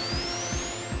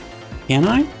 Can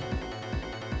I?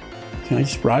 Can I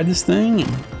just ride this thing?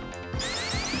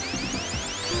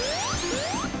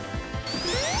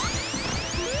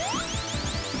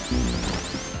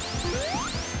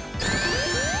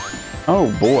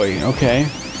 Oh boy, okay.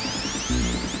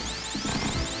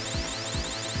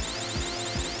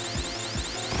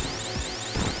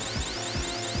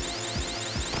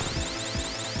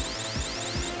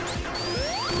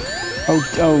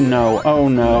 Oh no, oh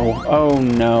no, oh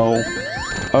no,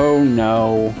 oh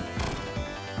no.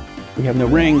 We have no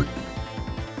ring.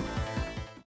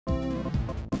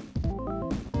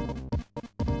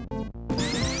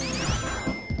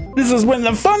 This is when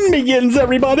the fun begins,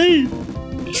 everybody!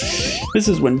 This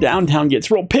is when Downtown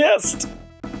gets real pissed.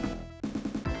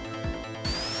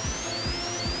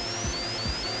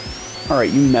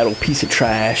 Alright, you metal piece of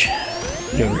trash.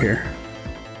 Get over here.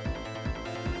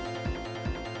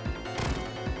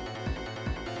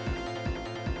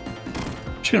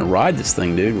 I'm just gonna ride this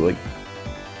thing, dude. Like,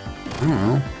 I don't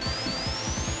know.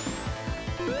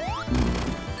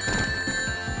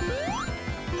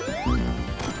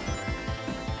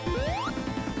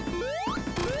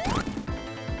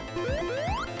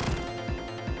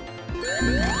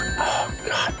 Oh,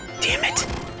 god damn it.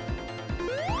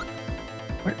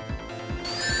 Where?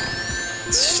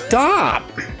 Stop!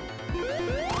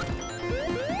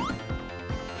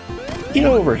 Get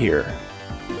over here.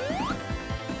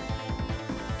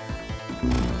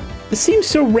 It seems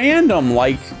so random,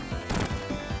 like...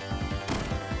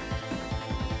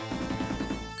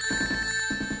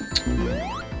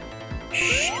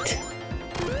 Shit.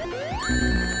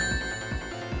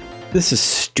 This is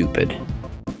stupid.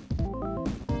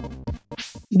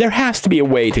 There has to be a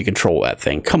way to control that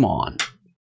thing. Come on.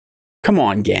 Come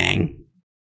on, gang.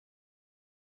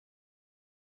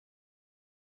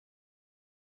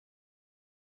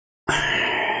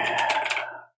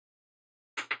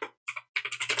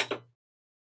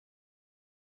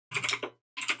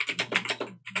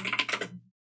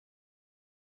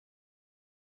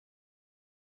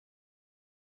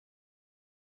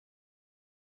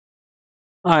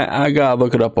 I gotta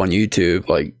look it up on YouTube.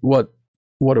 Like, what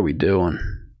are we doing?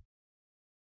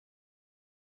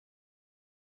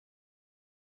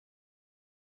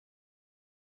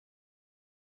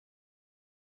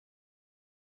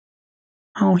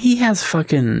 Oh, he has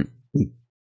fucking... He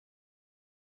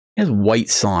has white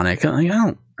Sonic. I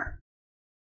don't...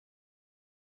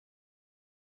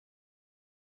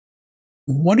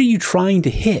 What are you trying to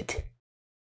hit?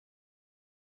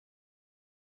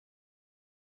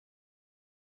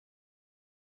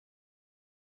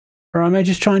 Or am I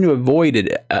just trying to avoid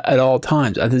it at all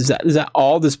times? Is that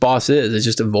all this boss is? It's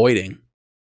just avoiding.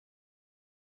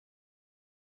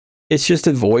 It's just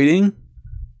avoiding?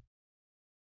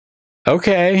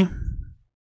 Okay.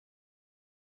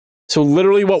 So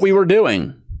literally what we were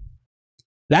doing.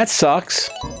 That sucks.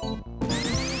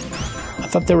 I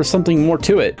thought there was something more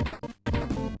to it.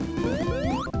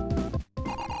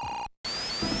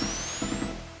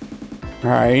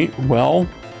 Alright, well...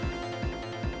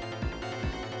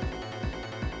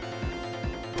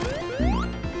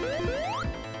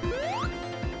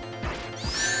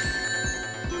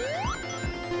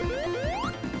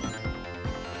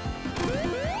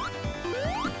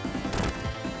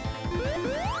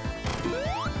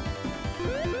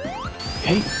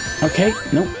 Okay,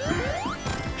 nope.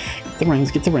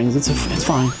 Get the rings, it's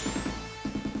fine.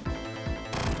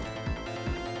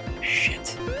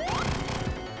 Shit.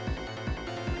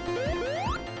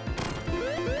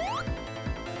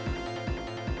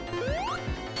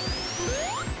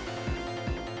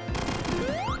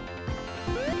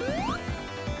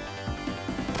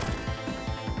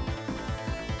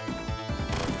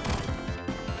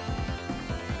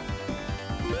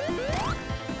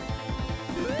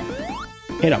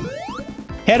 Hit him.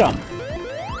 Hit him.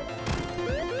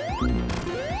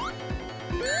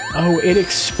 Oh, it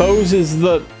exposes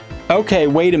the... Okay,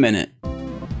 wait a minute.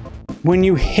 When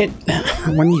you hit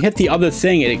the other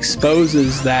thing, it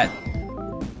exposes that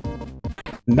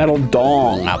metal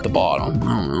dong out the bottom.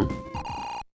 I don't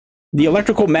know. The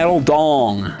electrical metal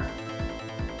dong.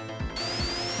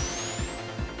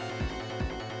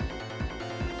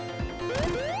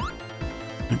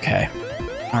 Okay.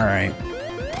 All right.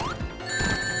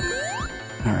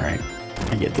 Alright,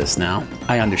 I get this now.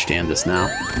 I understand this now.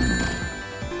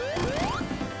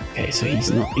 Okay, so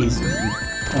he's...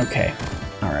 Okay,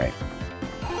 alright.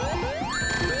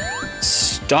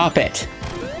 Stop it!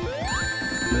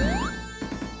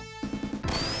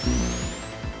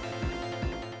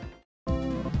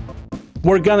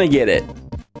 We're gonna get it.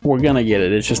 We're gonna get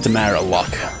it. It's just a matter of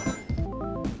luck.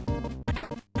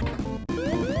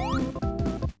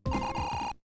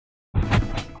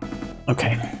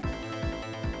 Okay.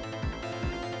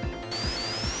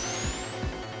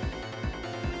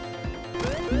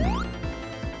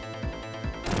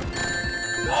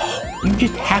 You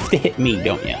just have to hit me,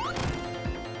 don't you?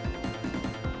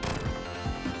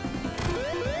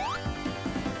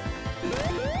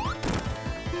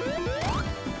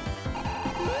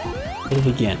 Hit it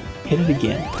again. Hit it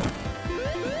again.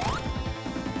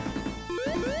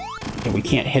 Okay, we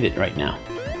can't hit it right now.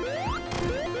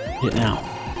 Hit it now.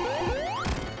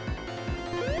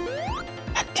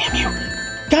 God damn you.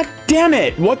 God damn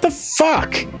it! What the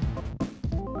fuck?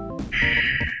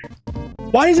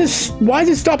 Why is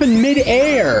it stop in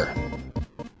mid-air?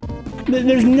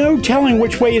 There's no telling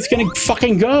which way it's gonna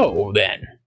fucking go, then.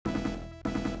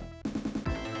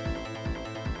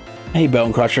 Hey,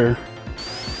 Bone Crusher.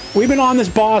 We've been on this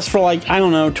boss for like, I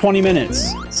don't know, 20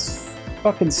 minutes. It's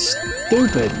fucking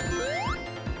stupid.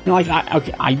 You know, like,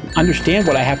 okay, I understand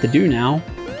what I have to do now.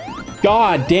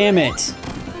 God damn it.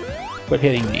 Quit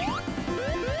hitting me.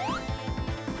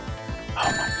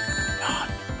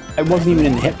 I wasn't even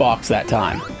in the hitbox that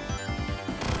time.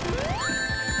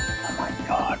 Oh my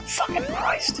god, fucking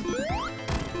Christ.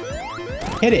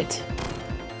 Hit it.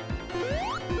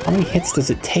 How many hits does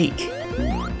it take?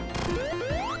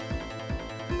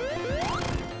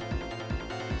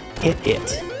 Hit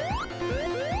it.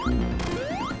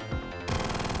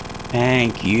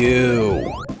 Thank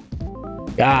you.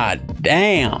 God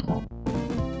damn.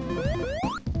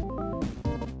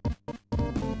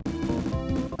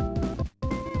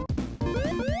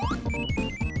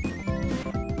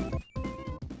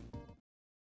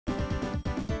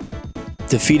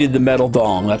 Defeated the metal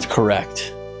dong, that's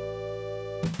correct.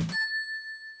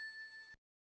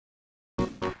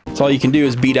 That's all you can do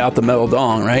is beat out the metal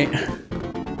dong, right?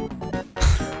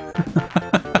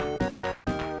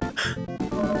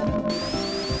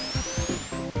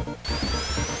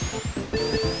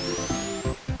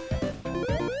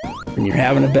 When you're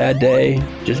having a bad day,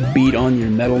 just beat on your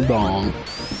metal dong.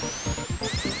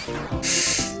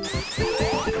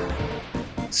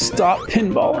 Stop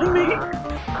pinballing me.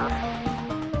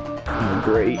 Oh,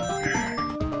 great.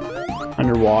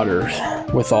 Underwater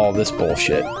with all this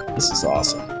bullshit. This is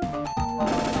awesome.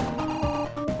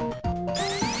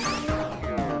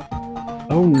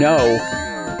 Oh no.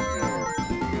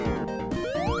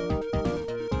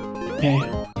 Okay.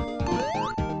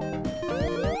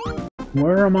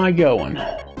 Where am I going?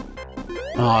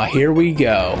 Ah, here we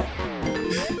go.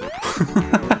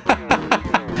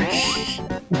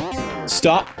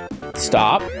 Stop.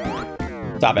 Stop.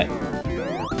 Stop it.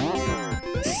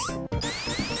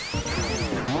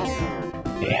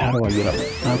 Okay, how do I get up?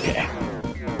 Okay.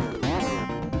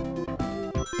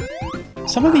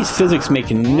 Some of these physics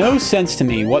make no sense to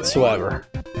me whatsoever.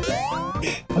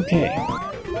 Okay.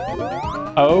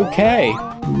 Okay.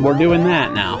 We're doing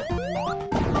that now.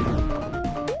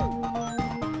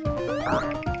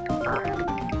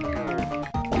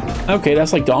 Okay,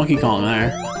 that's like Donkey Kong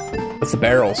there. With the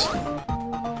barrels.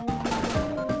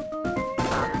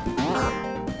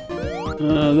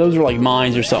 Those are like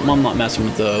mines or something. I'm not messing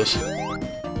with those.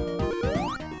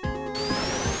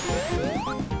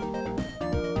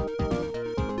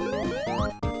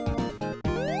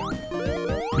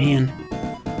 Man.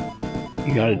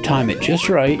 You gotta time it just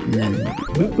right, and then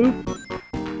boop boop.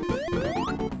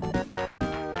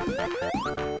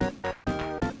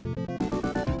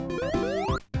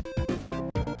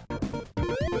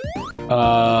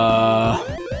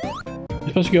 I'm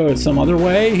supposed to go some other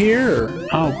way here? Or?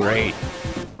 Oh, great.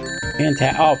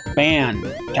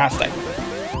 Fantastic.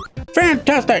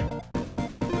 Fantastic!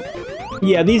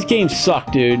 Yeah, these games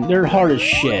suck, dude. They're hard as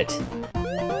shit.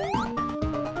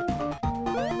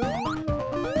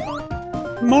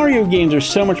 Mario games are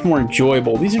so much more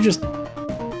enjoyable. These are just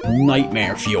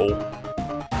nightmare fuel.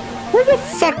 Where the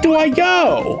fuck do I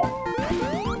go?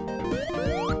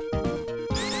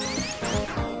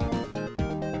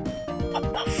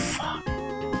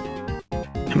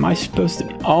 Am I supposed to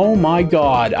be? Oh my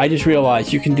god, I just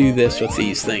realized you can do this with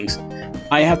these things.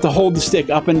 I have to hold the stick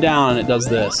up and down and it does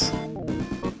this.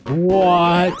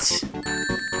 What?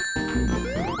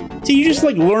 See, you just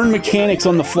like learn mechanics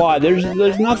on the fly. There's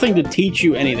nothing to teach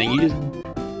you anything. You just...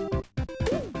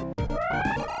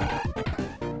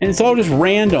 And it's all just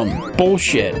random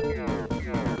bullshit.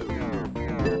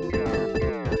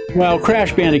 Well,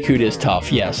 Crash Bandicoot is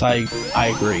tough. Yes, I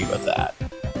agree with that.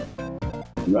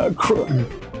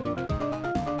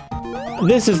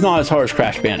 This is not as hard as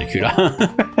Crash Bandicoot.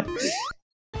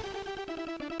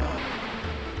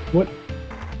 What?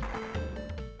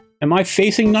 Am I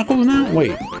facing Knuckles now?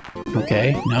 Wait.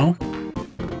 Okay, no.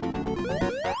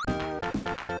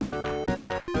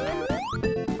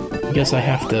 I guess I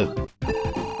have to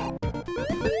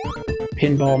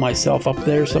pinball myself up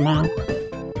there somehow.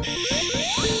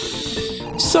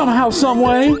 Somehow, some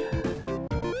way.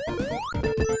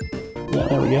 Yeah,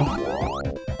 there we go.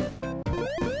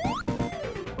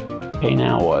 Okay,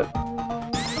 now what?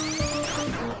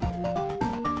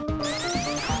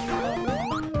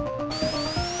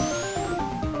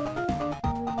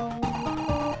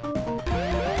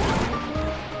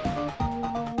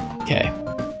 Okay.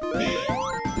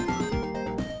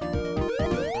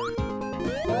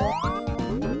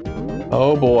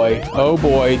 Oh boy. Oh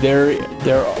boy.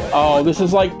 Oh, this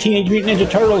is like Teenage Mutant Ninja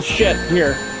Turtles shit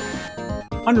here.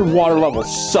 Underwater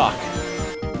levels suck.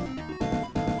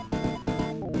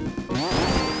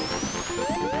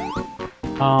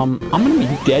 I'm gonna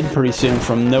be dead pretty soon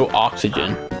from no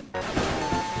oxygen.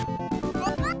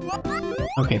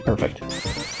 Okay, perfect.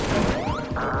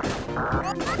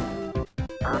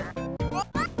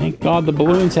 Thank God the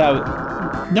balloons have...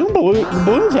 No, the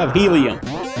balloons have helium.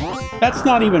 That's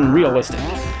not even realistic.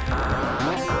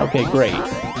 Okay, great.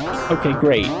 Okay,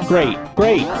 great. Great.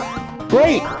 Great.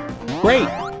 Great. Great.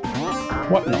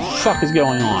 What in the fuck is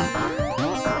going on?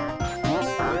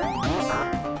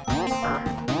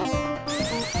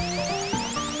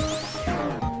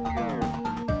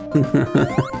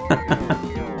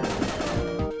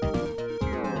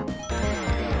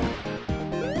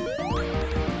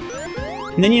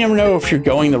 And then you never know if you're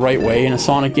going the right way in a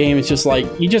Sonic game. It's just like,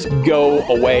 you just go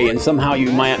away and somehow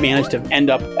you might manage to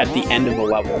end up at the end of the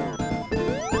level.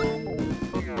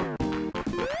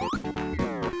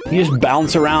 You just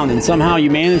bounce around and somehow you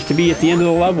manage to be at the end of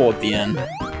the level at the end.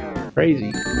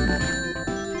 Crazy.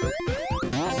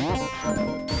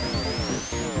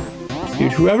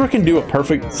 Dude, whoever can do a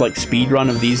perfect, like, speed run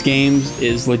of these games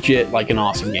is legit, like, an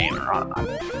awesome gamer.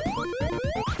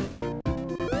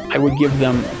 I would give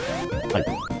them, like,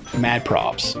 mad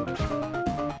props.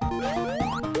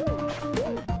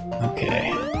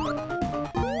 Okay.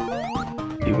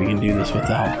 Maybe we can do this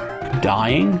without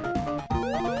dying?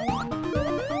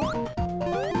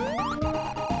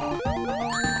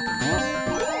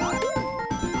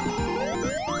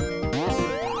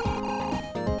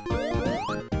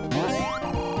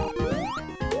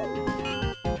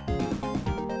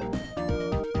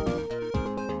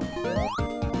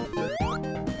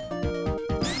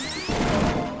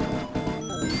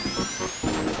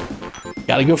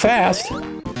 Gotta go fast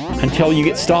until you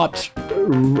get stopped,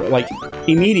 like,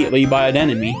 immediately by an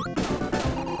enemy.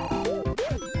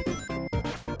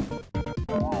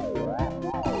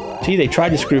 See, they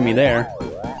tried to screw me there.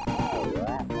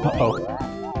 Uh-oh.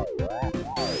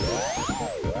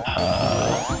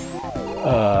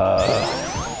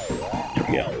 There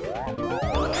we go.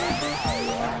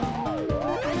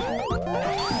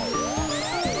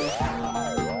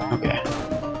 Okay.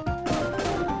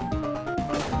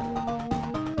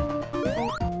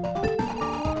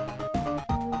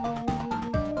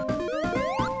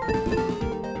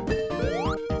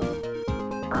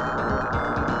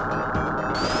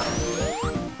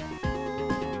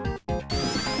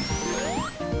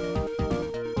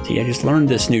 See, I just learned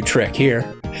this new trick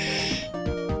here.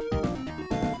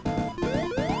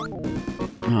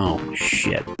 Oh,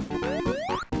 shit.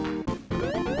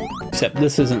 Except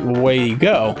this isn't the way you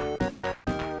go.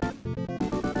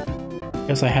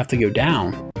 Guess I have to go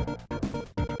down.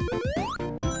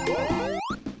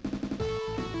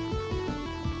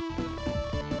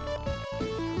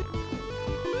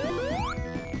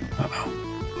 Uh-oh.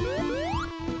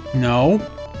 No.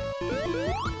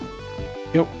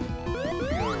 Yep.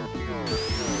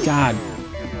 God.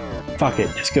 Fuck it.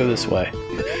 Just go this way.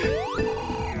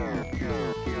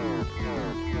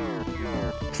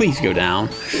 Please go down.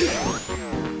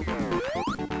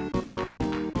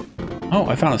 Oh,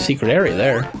 I found a secret area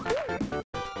there.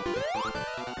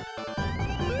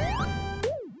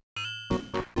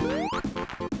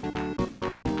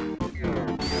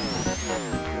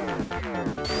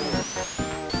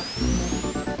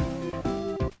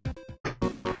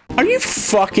 Are you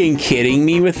fucking kidding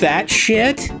me with that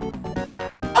shit?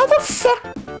 How the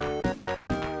fuck?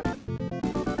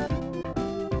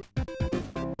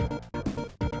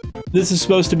 This is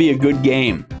supposed to be a good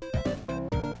game.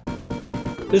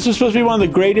 This was supposed to be one of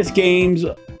the greatest games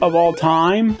of all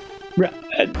time.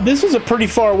 This was a pretty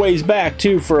far ways back,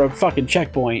 too, for a fucking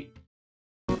checkpoint.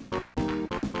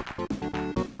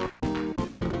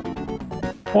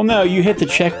 Well, no, you hit the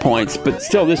checkpoints, but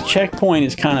still, this checkpoint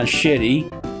is kind of shitty.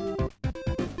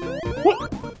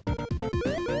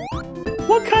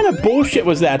 What kind of bullshit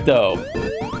was that, though?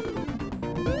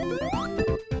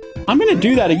 I'm gonna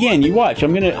do that again. You watch.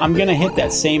 I'm gonna hit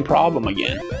that same problem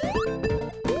again.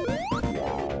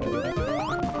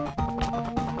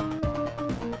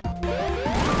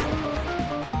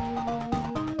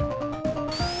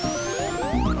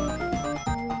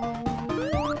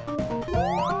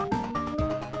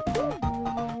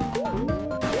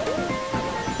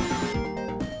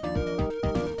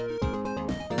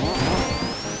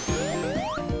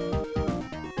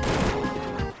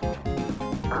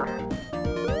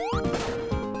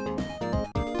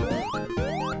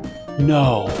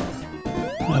 No.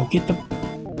 No, get the...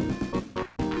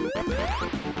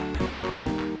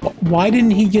 Why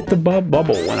didn't he get the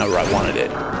bubble whenever I wanted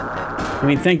it? I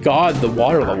mean, thank God the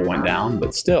water level went down,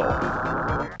 but still.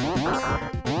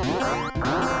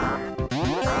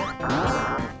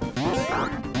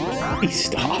 Please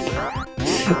stop.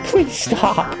 Please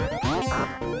stop.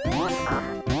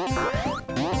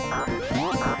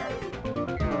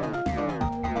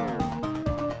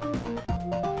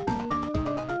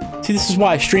 See, this is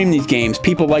why I stream these games.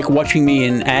 People like watching me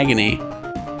in agony.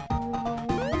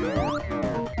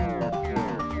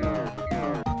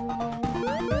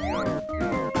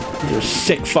 These are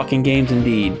sick fucking games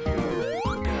indeed.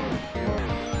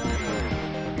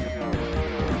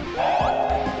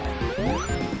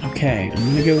 Okay, I'm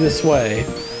gonna go this way.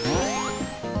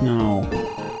 No.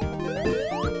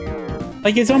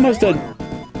 Like, it's almost a...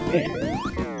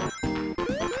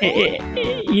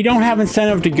 you don't have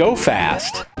incentive to go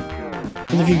fast.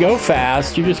 Because if you go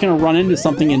fast, you're just going to run into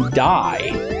something and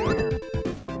die.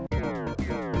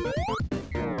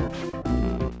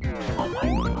 Oh my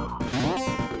God.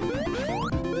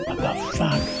 What the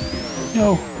fuck?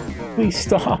 No. Please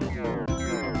stop.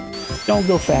 Don't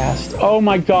go fast. Oh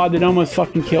my God, that almost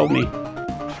fucking killed me.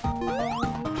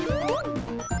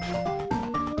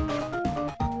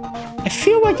 I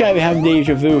feel like I have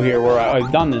deja vu here where I've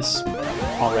done this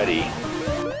already.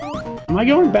 Am I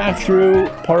going back through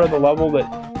part of the level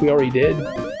that we already did?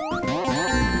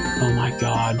 Oh my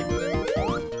God.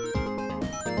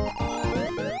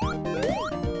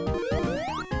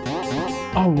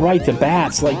 Oh, right, the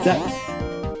bats, like that.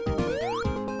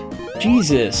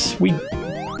 Jesus, we...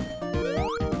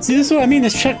 See, this is what I mean,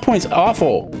 this checkpoint's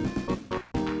awful.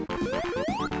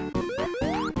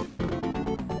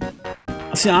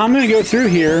 See, I'm gonna go through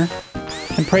here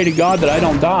and pray to God that I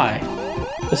don't die.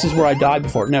 This is where I died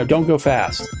before. No, don't go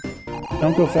fast.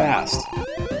 Don't go fast.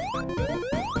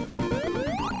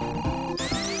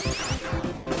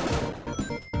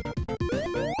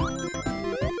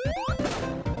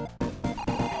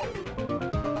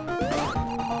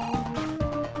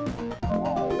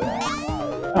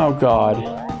 Oh, God.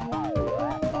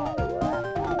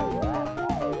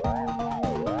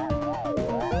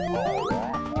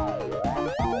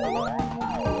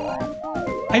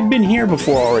 I've been here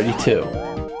before already, too.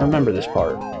 I remember this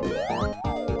part.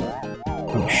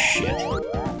 Oh, shit.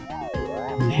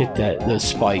 Hit those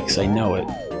spikes, I know it.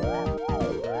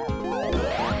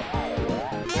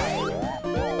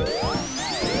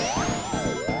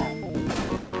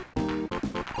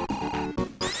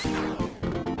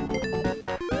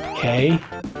 Okay.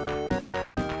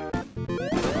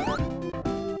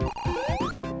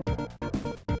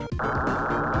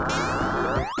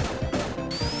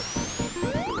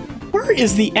 Where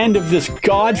is the end of this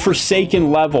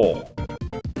godforsaken level?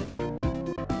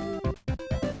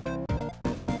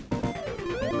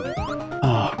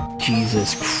 Oh,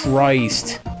 Jesus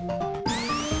Christ.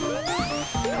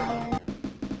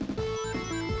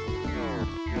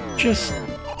 Just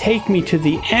take me to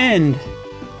the end.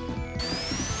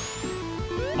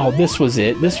 Oh, this was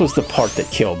it. This was the part that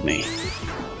killed me.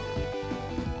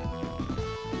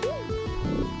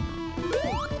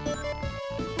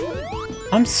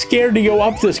 I'm scared to go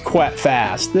up this quite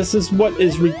fast. This is what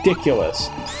is ridiculous.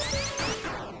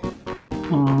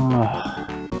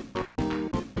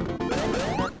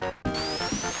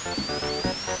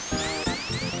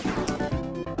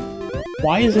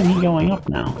 Why isn't he going up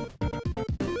now?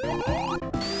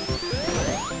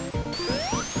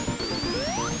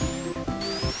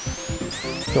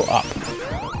 Go up.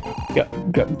 Go.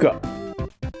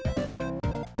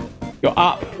 Go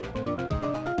up.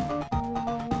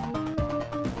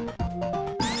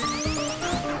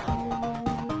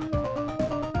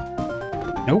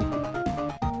 Nope.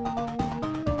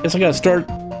 Guess I gotta start.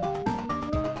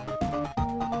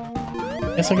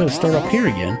 Guess I gotta start up here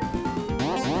again.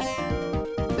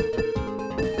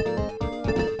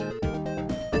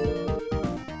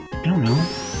 I don't know.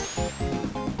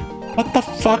 What the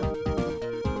fuck?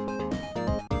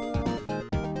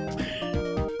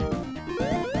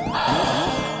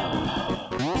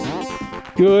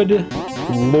 Good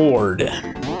Lord.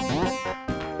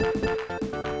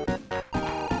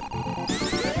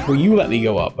 Will you let me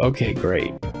go up? Okay,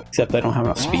 great. Except I don't have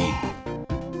enough speed.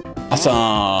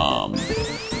 Awesome.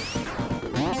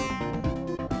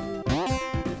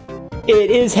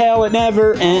 It is hell, it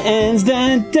never ends.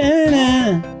 Dun, dun,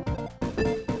 dun.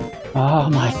 Oh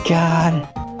my God.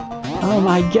 Oh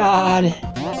my God.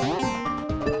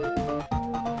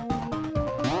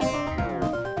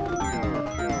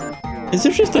 Is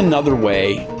there just another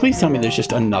way? Please tell me there's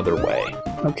just another way.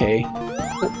 Okay.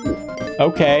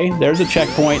 Okay, there's a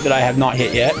checkpoint that I have not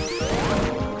hit yet.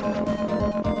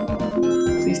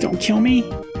 Please don't kill me.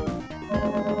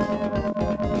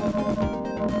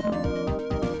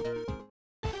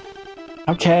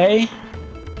 Okay.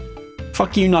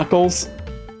 Fuck you, Knuckles.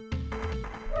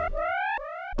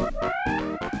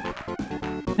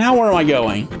 Now where am I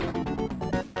going?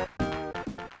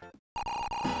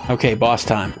 Okay, boss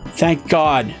time. Thank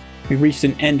God we reached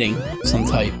an ending of some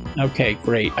type. Okay,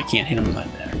 great. I can't hit him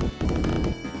right there.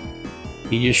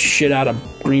 He just shit out a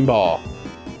green ball.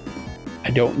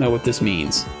 I don't know what this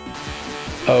means.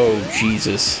 Oh,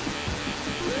 Jesus.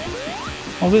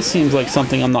 Well, this seems like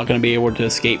something I'm not going to be able to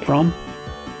escape from.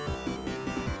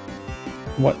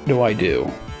 What do I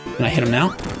do? Can I hit him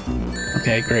now?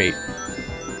 Okay, great.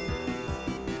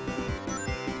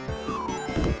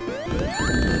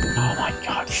 Oh my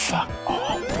God, fuck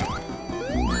off.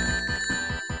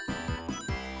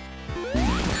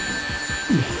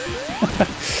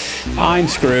 I'm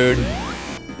screwed.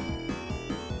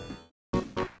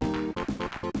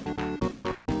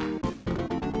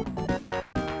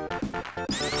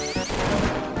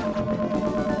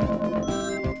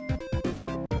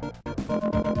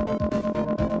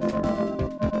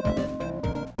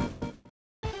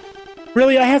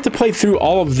 Really, I have to play through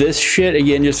all of this shit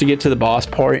again just to get to the boss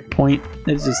point?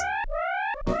 It's just...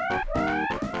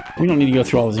 We don't need to go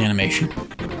through all this animation.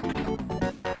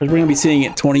 Because we're going to be seeing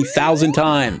it 20,000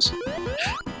 times.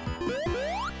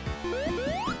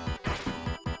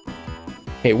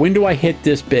 Okay, when do I hit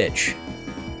this bitch?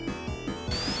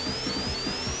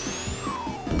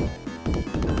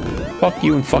 Fuck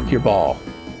you and fuck your ball.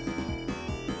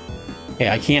 Okay,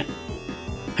 I can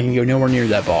go nowhere near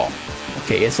that ball.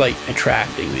 Okay, it's like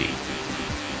attracting me.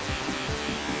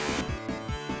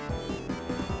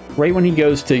 Right when he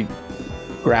goes to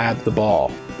grab the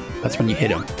ball, that's when you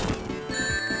hit him.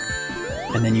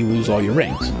 And then you lose all your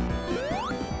rings.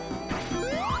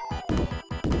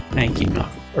 Thank you,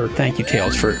 or thank you,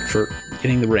 Tails, for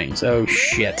getting the rings. Oh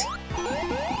shit.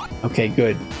 Okay,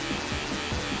 good.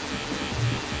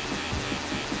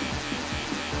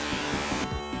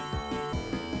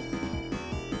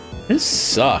 This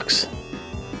sucks.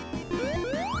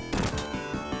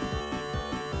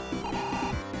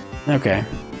 Okay.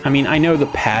 I mean, I know the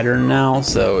pattern now,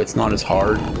 so it's not as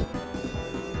hard.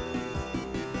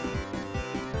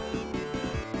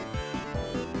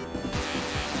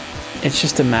 It's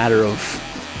just a matter of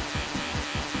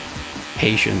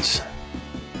patience.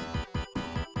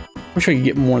 I wish I could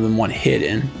get more than one hit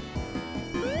in.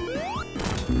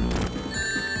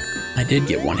 I did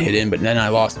get one hit in, but then I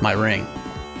lost my ring.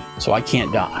 So I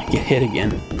can't die. Get hit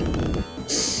again.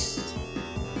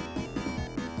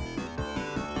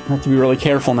 I have to be really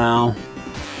careful now.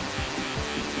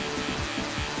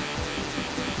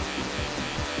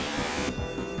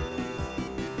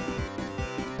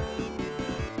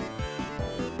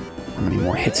 How many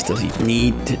more hits does he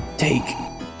need to take?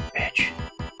 Bitch.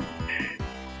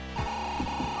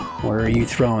 Where are you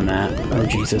throwing that? Oh,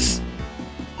 Jesus.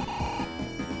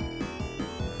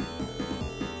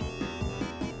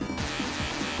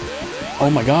 Oh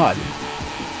my God.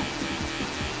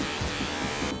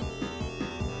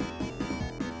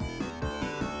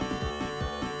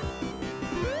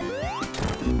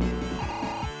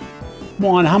 Come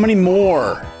on, how many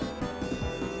more?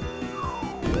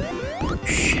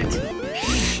 Shit.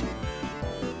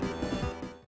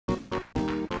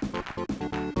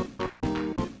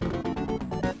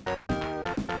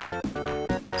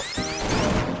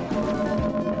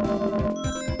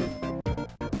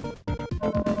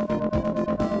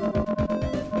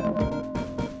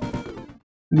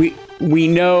 We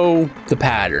know the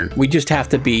pattern. We just have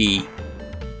to be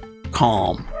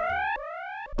calm.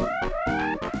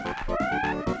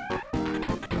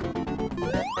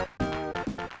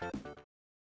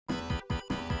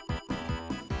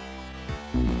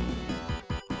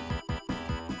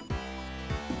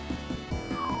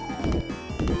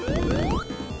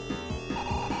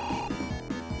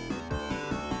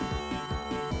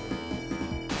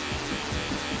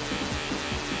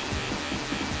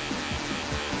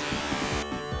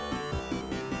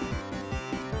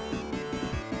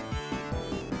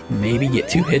 Maybe get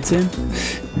 2 hits in?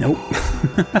 Nope.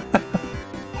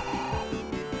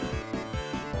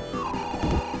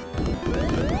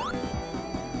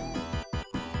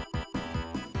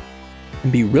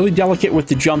 And be really delicate with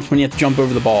the jumps when you have to jump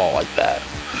over the ball like that.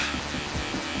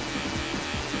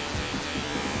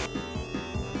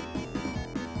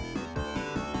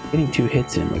 Getting 2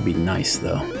 hits in would be nice,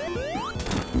 though.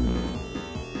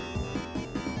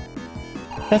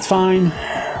 That's fine.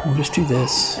 We'll just do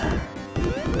this.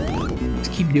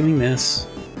 Just keep doing this.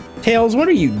 Tails, what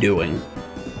are you doing?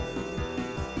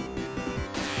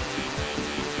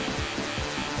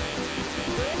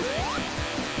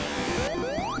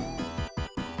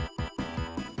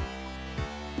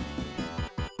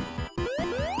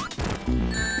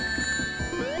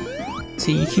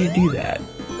 See, you can't do that.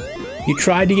 You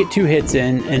tried to get 2 hits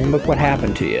in, and look what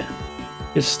happened to you.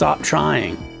 Just stop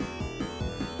trying.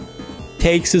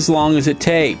 Takes as long as it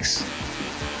takes.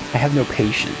 I have no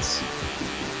patience.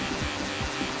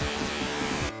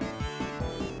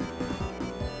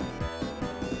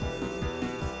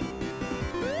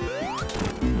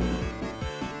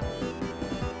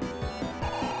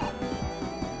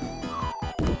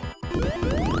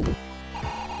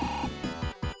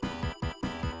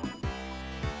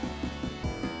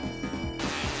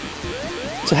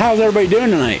 So how's everybody doing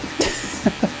tonight?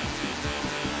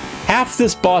 Half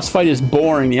this boss fight is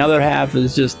boring, the other half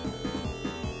is just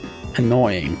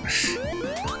annoying.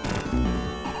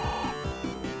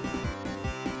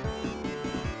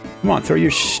 Come on, throw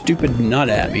your stupid nut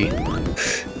at me.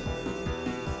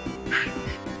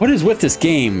 What is with this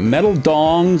game? Metal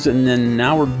dongs, and then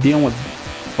now we're dealing with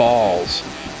balls.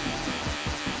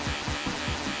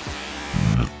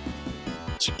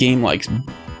 This game likes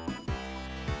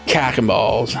cack and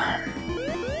balls.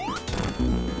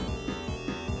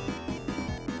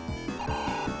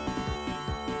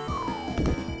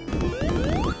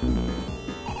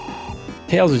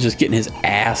 Tails is just getting his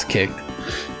ass kicked.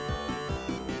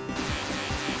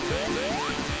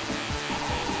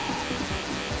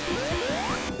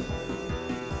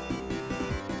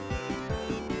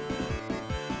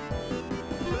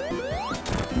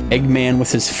 Eggman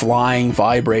with his flying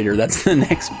vibrator. That's the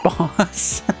next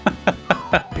boss.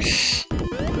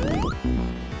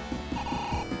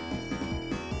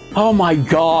 Oh my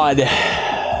god.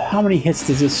 How many hits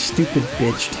does this stupid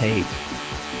bitch take?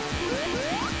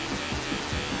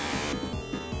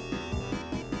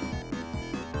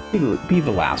 Be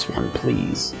the last one,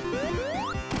 please.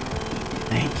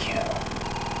 Thank you.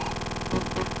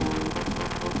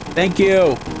 Thank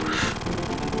you.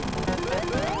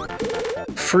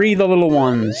 Free the little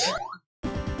ones.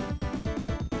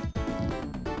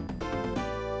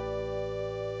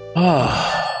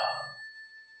 Ah.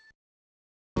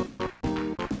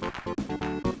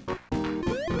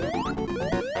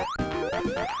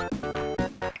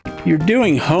 You're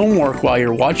doing homework while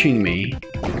you're watching me.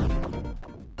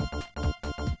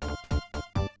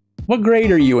 What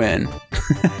grade are you in?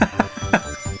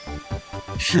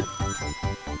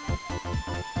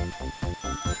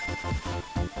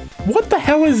 What the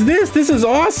hell is this? This is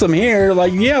awesome here.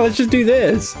 Like, yeah, let's just do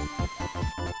this.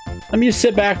 Let me just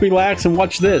sit back, relax, and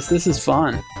watch this. This is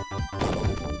fun.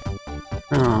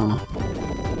 Oh,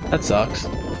 that sucks.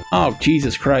 Oh,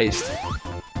 Jesus Christ.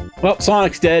 Well,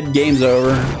 Sonic's dead. Game's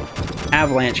over.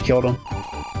 Avalanche killed him.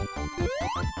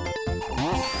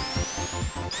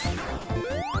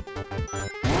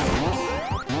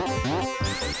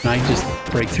 Can I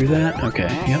just break through that? Okay,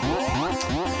 yep.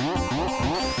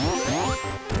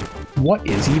 What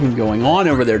is even going on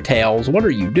over there, Tails? What are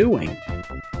you doing?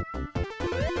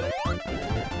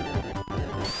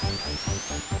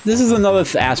 This is another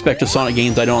aspect of Sonic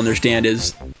games I don't understand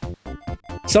is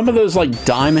some of those like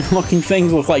diamond looking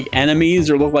things look like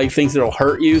enemies or look like things that'll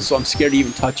hurt you, so I'm scared to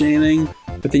even touch anything,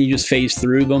 but then you just phase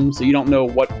through them, so you don't know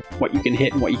what you can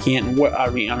hit and what you can't, and what, I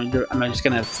mean, am I just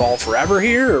gonna fall forever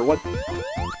here, or what?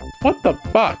 What the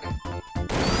fuck?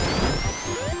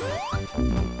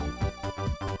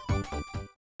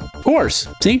 Of course,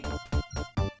 see?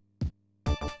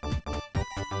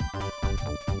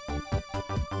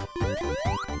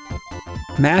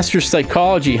 Master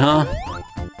psychology, huh?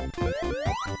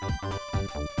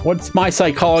 What's my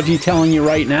psychology telling you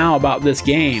right now about this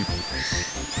game?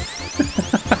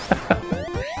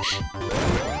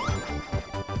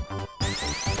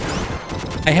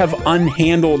 I have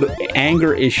unhandled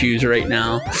anger issues right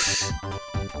now.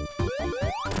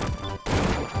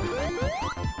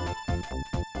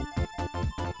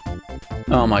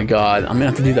 Oh my god, I'm gonna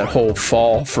have to do that whole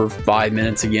fall for 5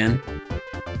 minutes again.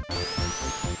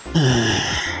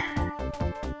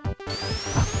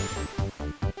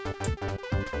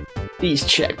 These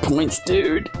checkpoints,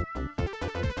 dude.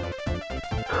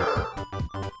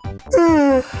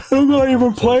 I'm not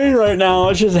even playing right now,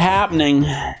 it's just happening.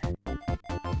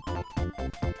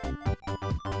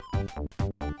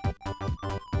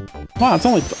 Wow, it's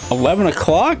only 11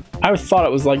 o'clock? I thought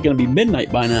it was like gonna be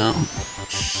midnight by now.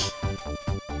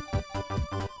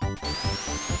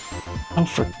 Oh,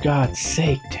 for God's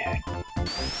sake, dude.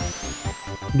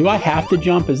 Do I have to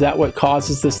jump? Is that what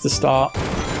causes this to stop?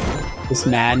 This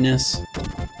madness?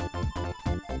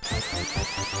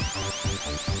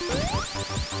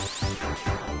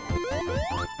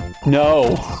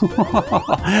 No.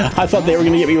 I thought they were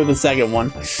gonna get me with the second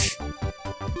one.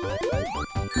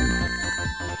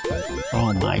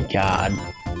 Oh my god.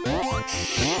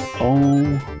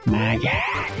 Oh my god.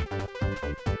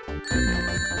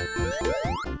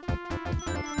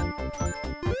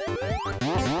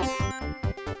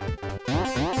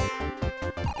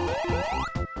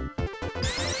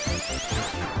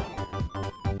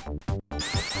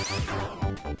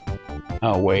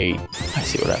 Oh wait, I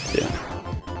see what I have to do.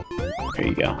 There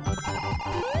you go.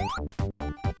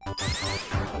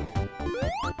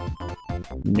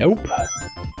 Nope.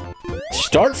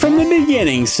 Start from the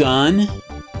beginning, son.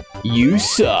 You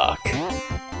suck.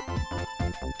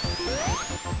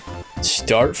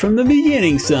 Start from the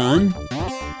beginning, son.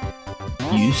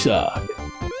 You suck.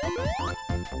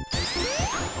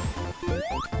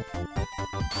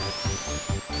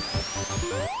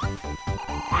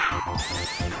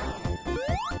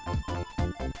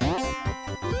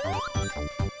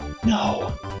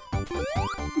 No.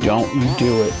 Don't you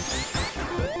do it.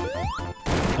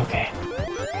 Okay.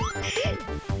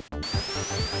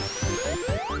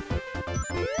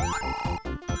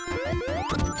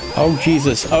 Oh,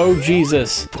 Jesus. Oh,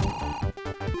 Jesus.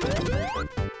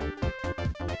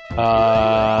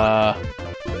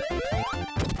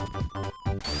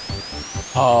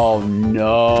 Oh,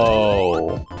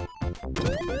 no.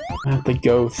 I have to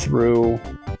go through...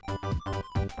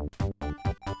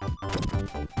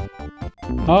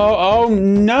 Oh,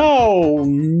 no!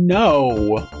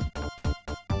 No!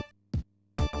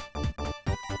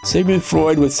 Sigmund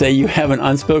Freud would say you have an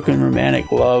unspoken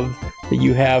romantic love that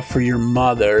you have for your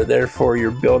mother, therefore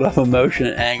your build-up emotion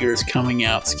and anger is coming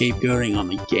out, scapegoating on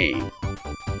the game.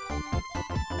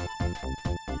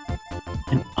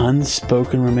 An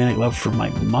unspoken romantic love for my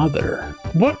mother?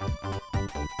 What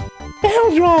the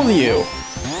hell's wrong with you?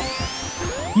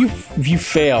 You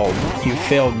failed. You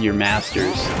failed your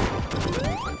masters.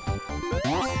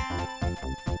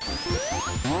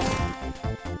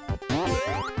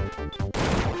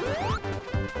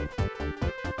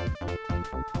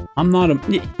 I'm not a...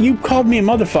 You called me a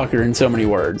motherfucker in so many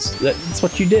words. That's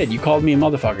what you did. You called me a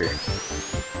motherfucker.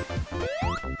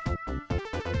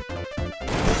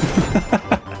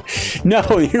 No,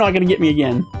 you're not gonna get me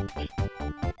again.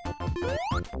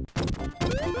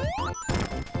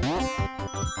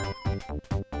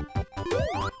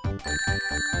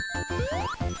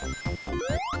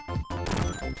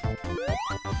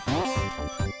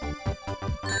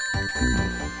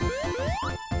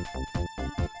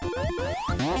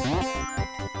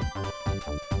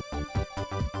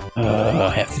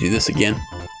 I have to do this again.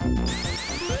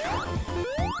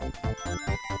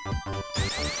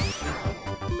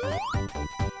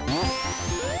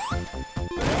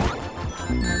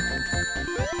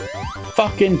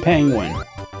 Fucking penguin.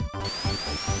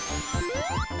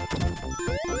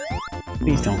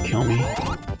 Please don't kill me.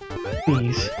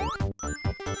 Please.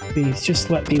 Please, just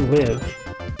let me live.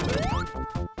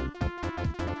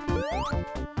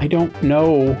 I don't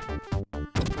know.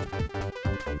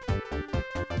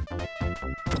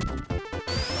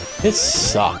 This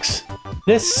sucks.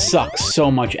 This sucks so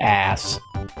much ass.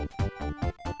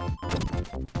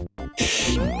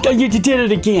 You did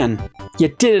it again. You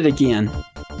did it again.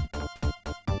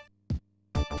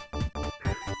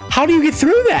 How do you get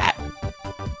through that?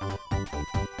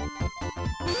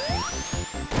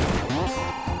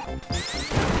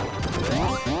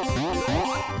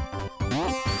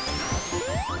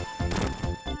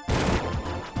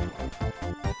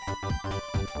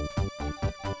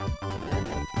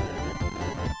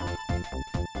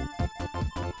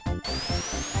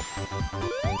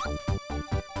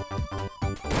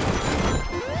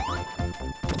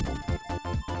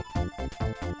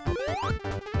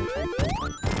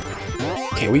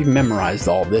 Okay, we've memorized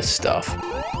all this stuff.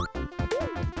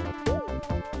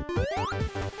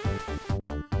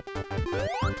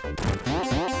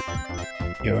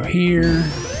 You're here,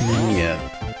 and then you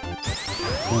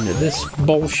go into this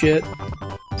bullshit.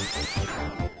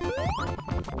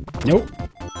 Nope.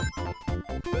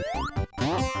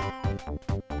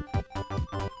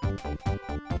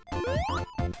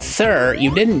 Sir,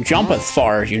 you didn't jump as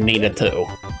far as you needed to.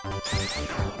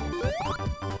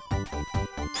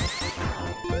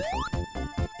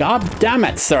 God damn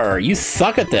it, sir! You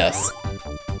suck at this!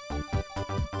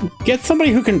 Get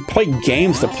somebody who can play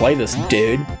games to play this,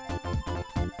 dude.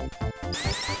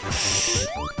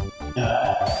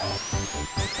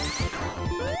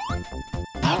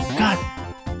 Oh, God.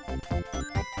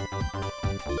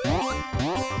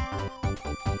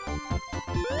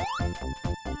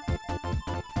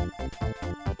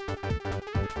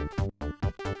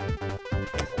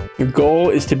 Your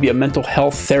goal is to be a mental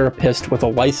health therapist with a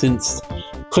licensed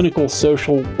clinical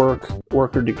social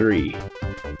worker degree.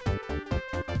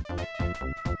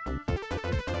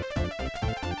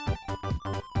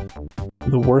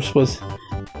 The worst was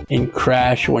in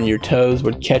Crash when your toes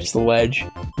would catch the ledge.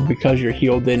 Because your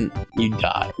heel didn't, you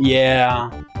die. Yeah.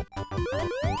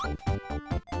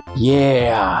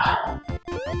 Yeah.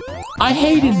 I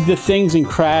hated the things in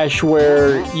Crash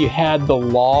where you had the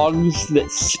logs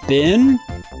that spin,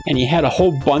 and you had a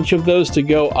whole bunch of those to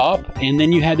go up, and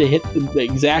then you had to hit the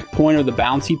exact point of the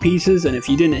bouncy pieces, and if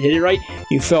you didn't hit it right,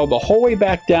 you fell the whole way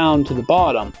back down to the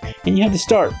bottom, and you had to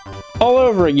start all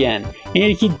over again. And you had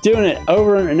to keep doing it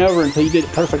over and over until you did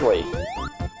it perfectly.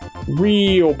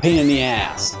 Real pain in the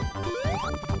ass.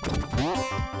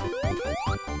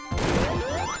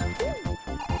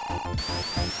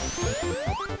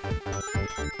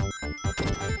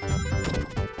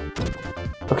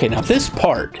 Okay, now this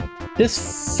part.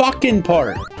 This fucking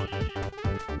part.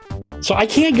 So I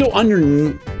can't go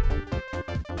under.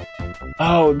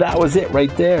 Oh, that was it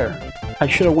right there. I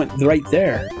should have went right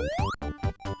there.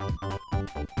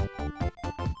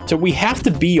 So we have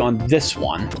to be on this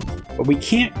one, but we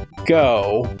can't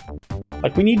go.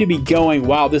 Like, we need to be going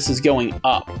while this is going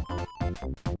up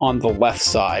on the left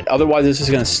side. Otherwise, this is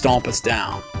going to stomp us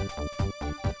down.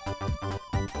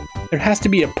 There has to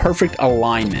be a perfect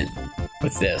alignment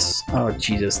with this. Oh,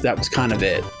 Jesus, that was kind of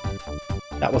it.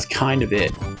 That was kind of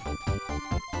it.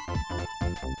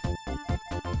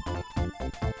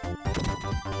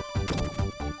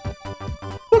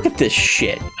 Look at this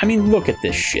shit. I mean, look at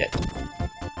this shit.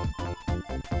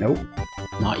 Nope,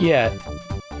 not yet.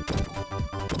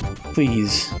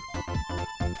 Please.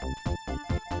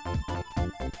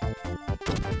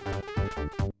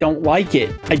 Don't like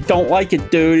it. I don't like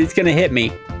it, dude. It's gonna hit me.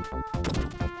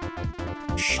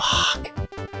 Fuck.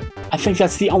 I think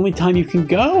that's the only time you can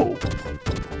go.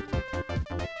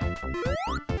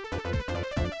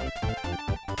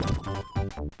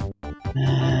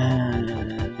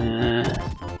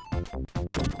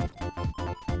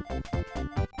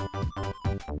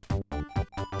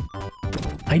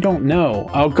 I don't know.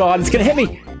 Oh God, it's gonna hit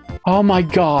me! Oh my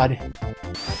God.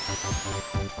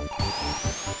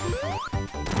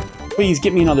 Please,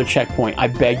 get me another checkpoint. I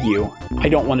beg you. I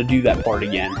don't want to do that part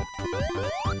again.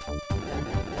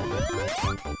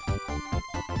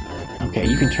 Okay,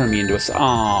 you can turn me into a...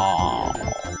 Aww.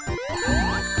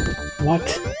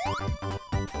 What?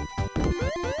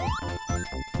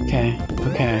 Okay,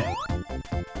 okay.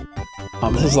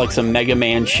 This is like some Mega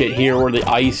Man shit here where the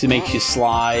ice makes you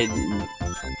slide.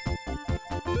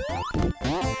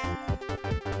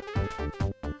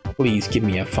 Please give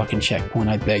me a fucking checkpoint,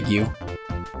 I beg you.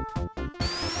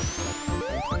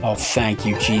 Oh, thank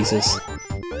you, Jesus.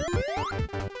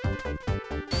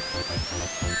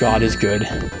 God is good.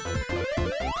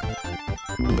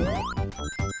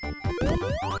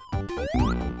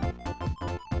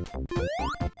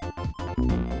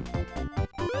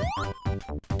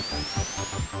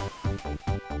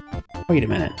 Wait a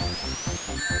minute.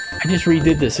 I just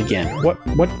redid this again. What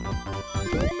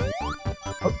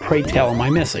pray tell am I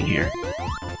missing here?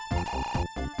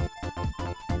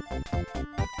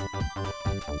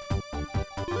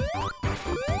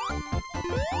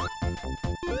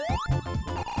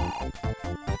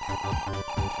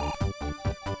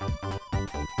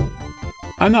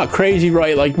 I'm not crazy,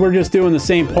 right? Like, we're just doing the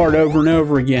same part over and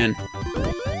over again.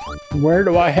 Where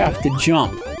do I have to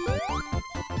jump?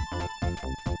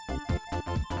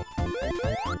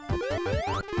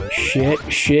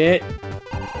 Shit.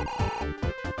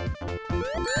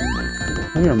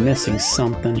 We are missing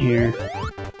something here.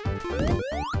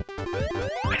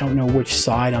 I don't know which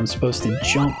side I'm supposed to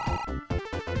jump.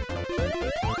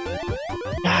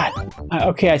 God.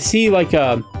 Okay, I see like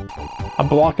a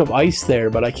block of ice there,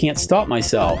 but I can't stop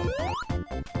myself.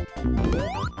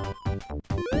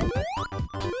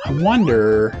 I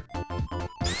wonder...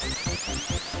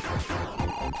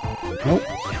 Nope,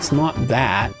 it's not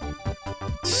that.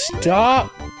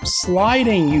 Stop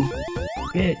sliding, you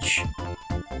bitch.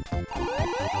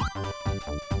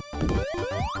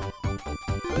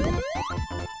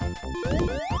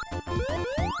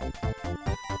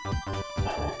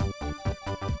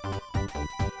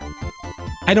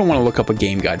 I don't want to look up a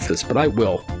game guide for this, but I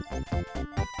will.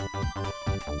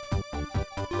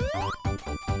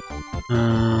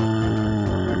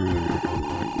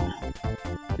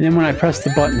 And then when I press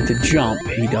the button to jump,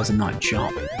 he does not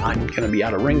jump. I'm gonna be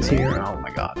out of rings here. Oh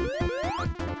my god.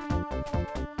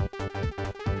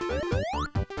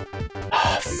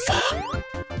 Oh, fuck.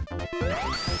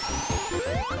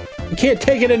 I can't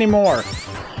take it anymore.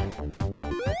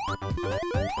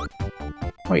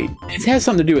 Wait, it has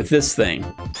something to do with this thing.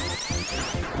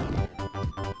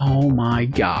 Oh my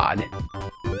god.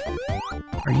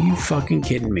 Are you fucking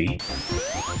kidding me?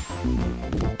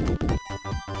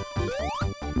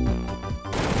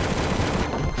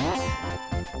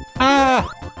 Ah!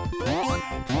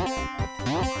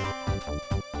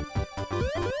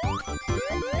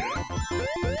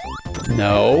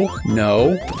 No,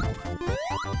 no.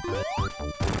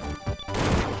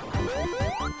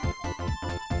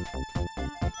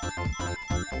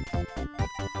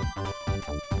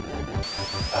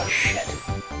 Oh shit.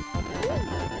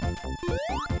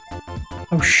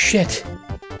 Oh shit.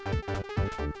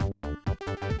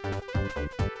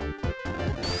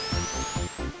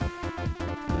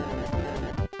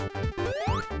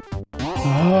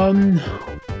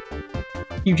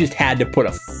 You just had to put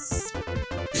a...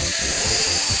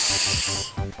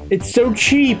 It's so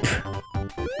cheap.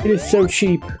 It is so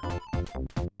cheap.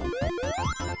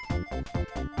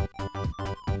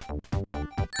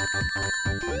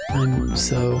 I'm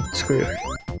so screwed.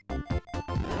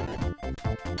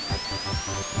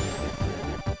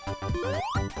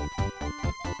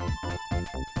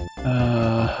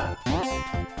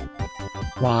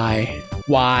 Why?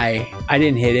 Why? I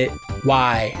didn't hit it.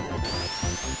 Why?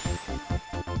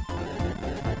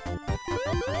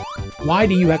 Why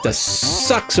do you have to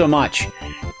suck so much?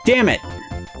 Damn it!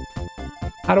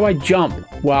 How do I jump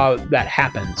while that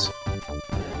happens?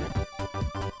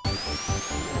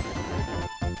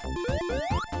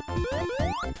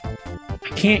 I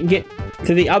can't get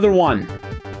to the other one.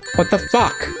 What the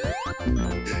fuck?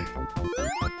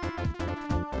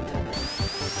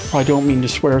 I don't mean to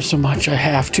swear so much. I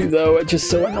have to, though. It's just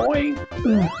so annoying.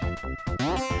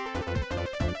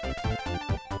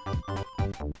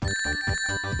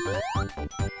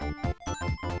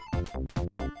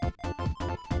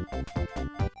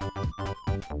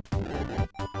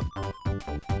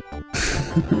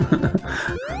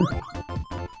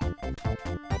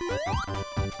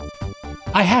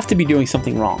 I have to be doing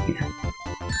something wrong here.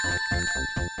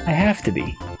 I have to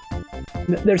be.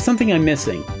 There's something I'm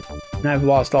missing. And I've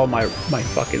lost all my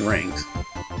fucking rings.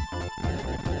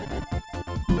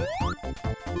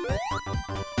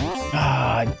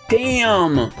 Ah,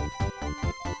 damn!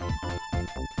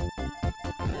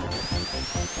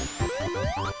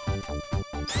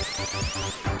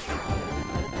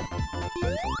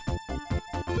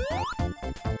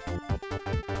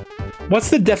 What's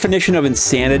the definition of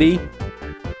insanity?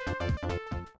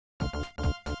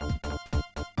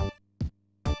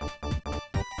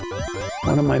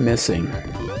 What am I missing?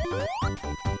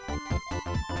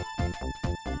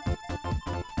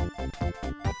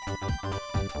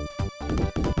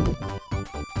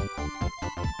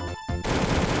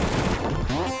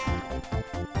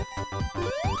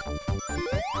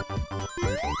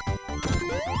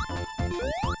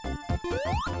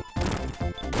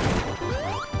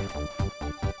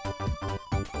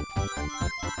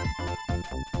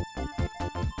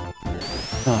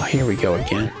 Oh, here we go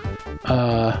again.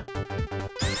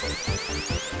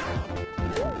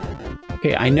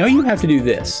 Okay, I know you have to do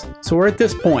this. So we're at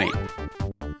this point.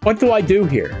 What do I do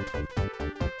here?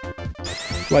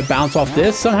 Do I bounce off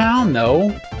this somehow? No.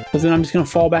 Because then I'm just going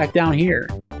to fall back down here.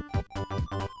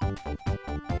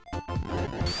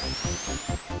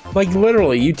 Like,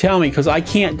 literally, you tell me, because I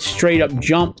can't straight up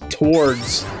jump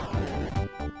towards...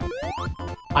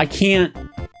 I can't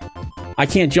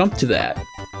jump to that.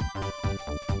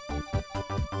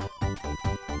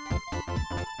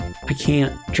 I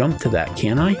can't jump to that,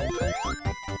 can I?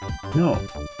 No.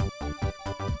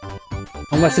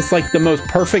 Unless it's like the most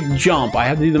perfect jump. I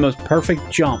have to do the most perfect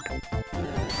jump.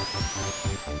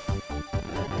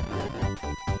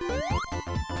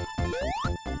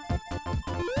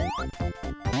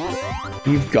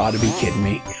 You've got to be kidding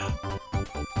me.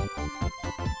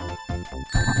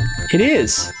 It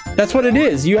is. That's what it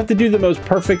is. You have to do the most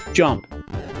perfect jump.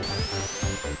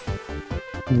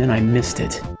 And then I missed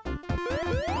it.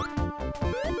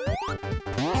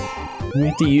 You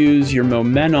have to use your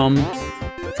momentum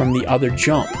from the other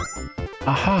jump.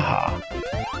 Ahaha.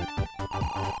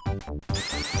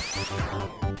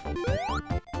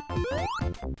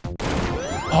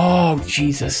 Oh,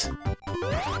 Jesus.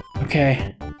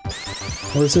 Okay.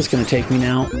 Where is this going to take me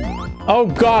now? Oh,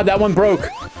 God, that one broke.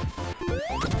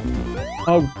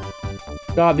 Oh,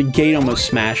 God, the gate almost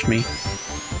smashed me.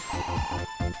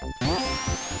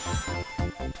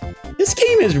 This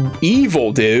game is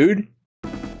evil, dude.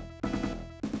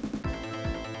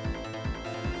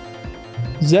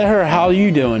 Zehar, how are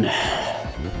you doing?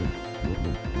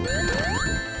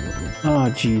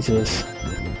 Oh, Jesus.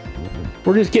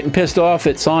 We're just getting pissed off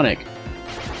at Sonic.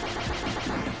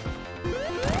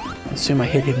 I assume I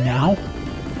hit him now?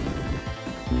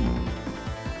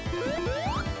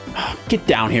 Get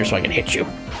down here so I can hit you.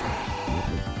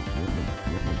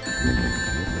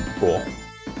 Cool.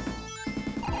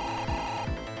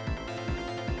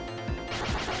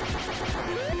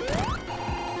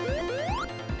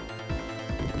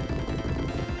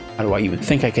 How do I even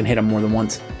think I can hit him more than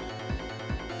once?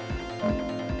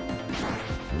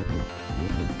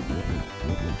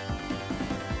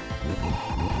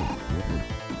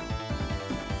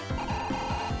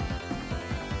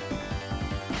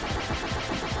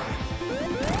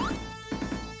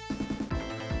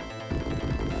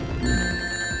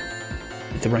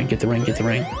 Get the ring, get the ring, get the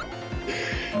ring.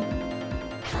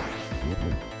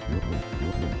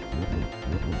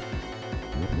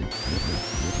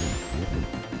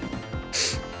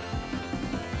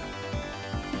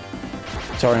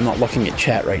 Sorry, I'm not looking at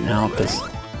chat right now because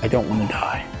I don't want to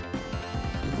die.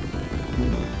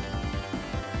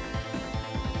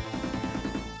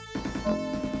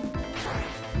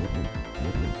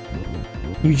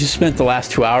 You just spent the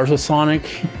last 2 hours with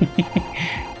Sonic?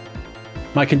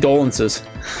 My condolences.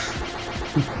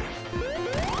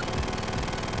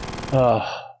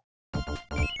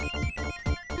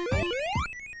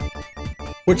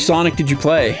 Which Sonic did you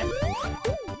play?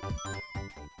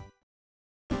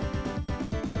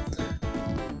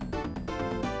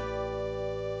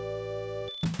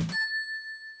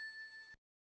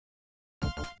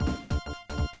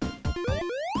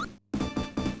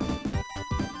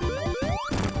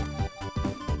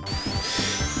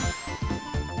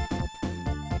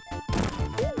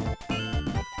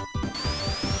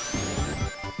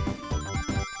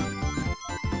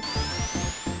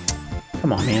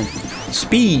 Come on, man.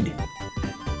 Speed!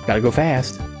 Gotta go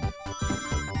fast.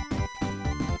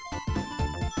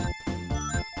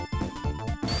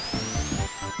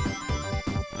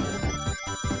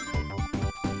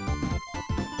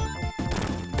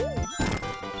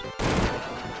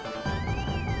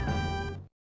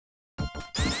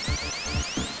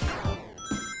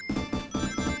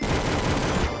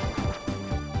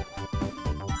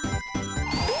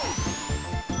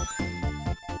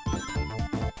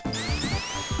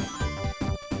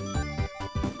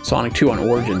 Sonic 2 on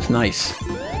Origins. Nice.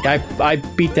 I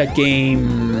beat that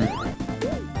game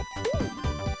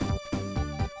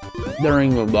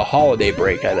during the holiday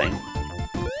break, I think.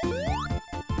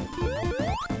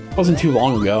 Wasn't too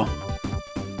long ago.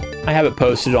 I have it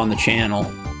posted on the channel.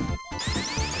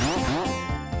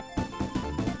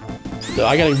 So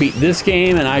I gotta beat this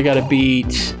game, and I gotta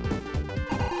beat...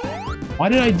 Why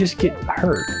did I just get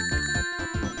hurt?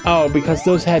 Oh, because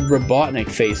those had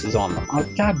Robotnik faces on them. Oh,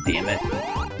 god damn it.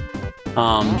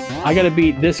 I gotta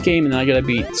beat this game, and then I gotta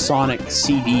beat Sonic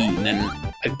CD, and then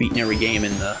I've beaten every game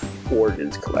in the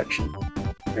Origins collection.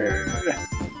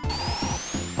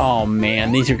 Oh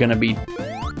man, these are gonna be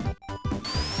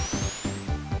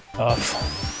tough.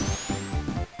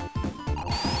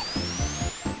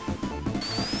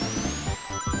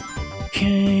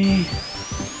 Okay.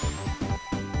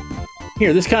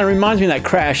 Here, this kind of reminds me of that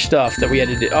Crash stuff that we had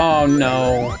to do. Oh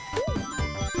no.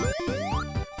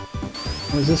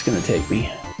 Where's this gonna take me?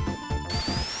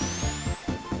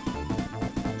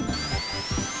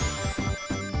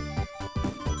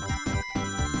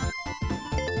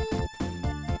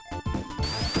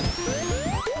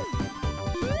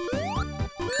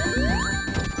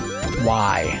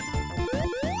 Why?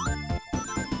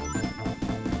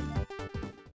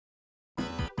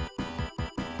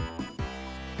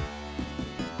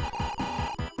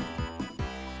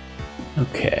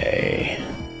 Okay.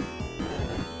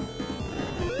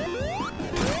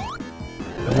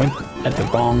 I went at the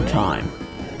wrong time.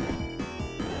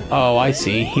 Oh, I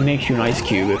see. He makes you an ice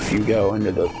cube if you go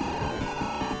into the...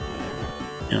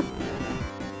 Yep.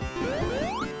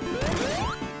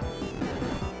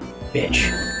 Bitch.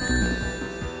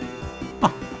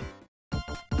 Huh.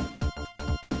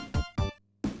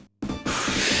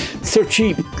 So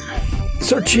cheap.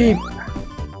 So cheap.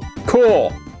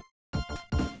 Cool.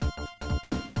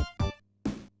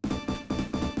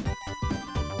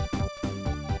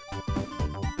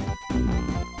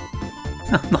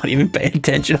 I'm not even paying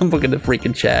attention. I'm looking at the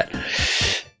freaking chat.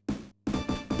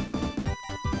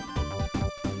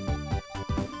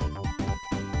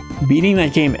 Beating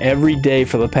that game every day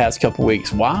for the past couple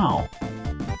weeks. Wow.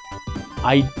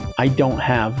 I don't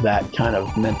have that kind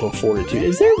of mental fortitude.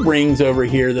 Is there rings over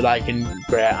here that I can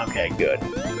grab? Okay, good.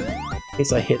 In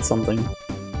case I hit something.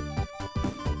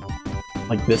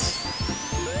 Like this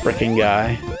freaking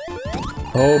guy.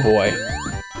 Oh boy.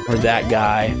 Or that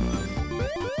guy.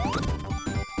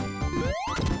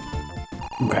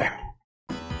 Okay.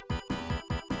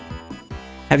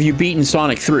 Have you beaten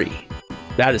Sonic 3?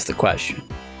 That is the question.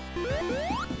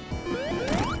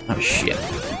 Oh, shit.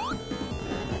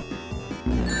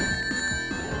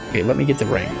 Okay, let me get the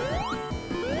ring.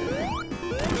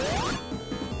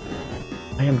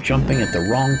 I am jumping at the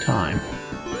wrong time.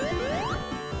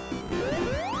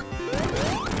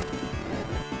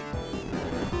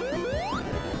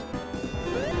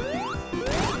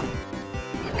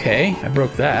 Okay, I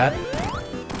broke that.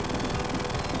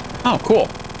 Oh, cool.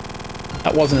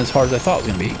 That wasn't as hard as I thought it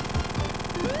was going to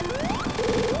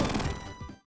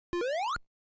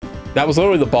be. That was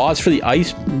literally the boss for the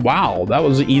ice. Wow, that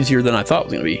was easier than I thought it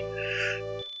was going to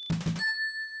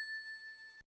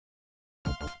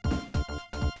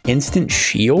be. Instant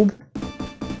shield?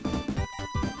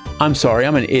 I'm sorry,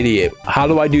 I'm an idiot. How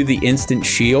do I do the instant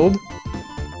shield?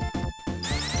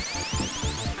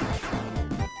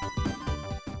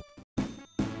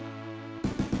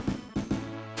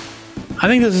 I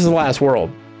think this is the last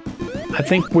world. I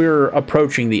think we're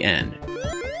approaching the end.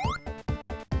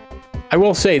 I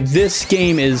will say, this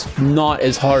game is not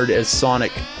as hard as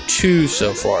Sonic 2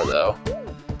 so far, though.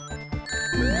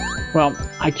 Well,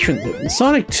 I shouldn't...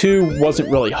 Sonic 2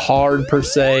 wasn't really hard, per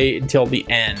se, until the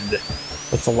end.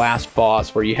 With the last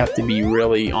boss, where you have to be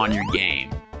really on your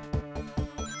game.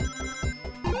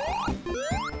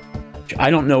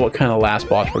 I don't know what kind of last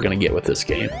boss we're going to get with this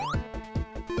game.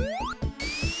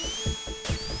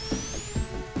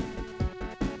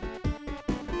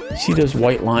 See those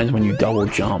white lines when you double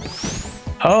jump?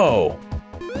 Oh.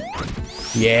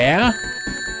 Yeah?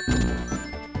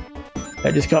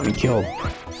 That just got me killed.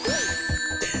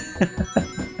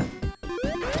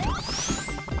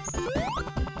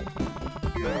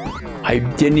 I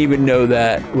didn't even know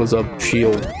that was a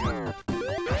shield.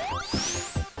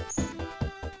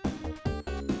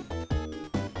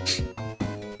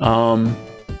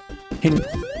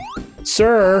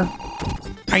 Sir,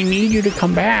 I need you to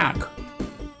come back.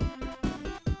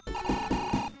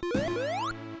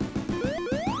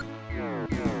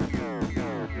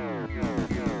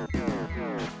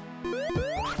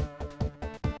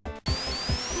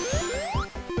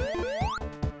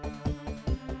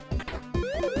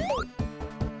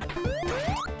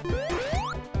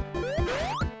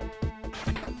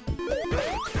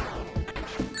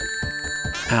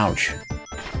 Ouch.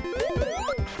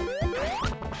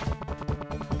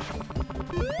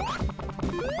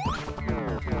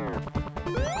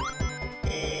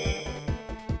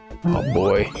 Oh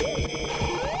boy.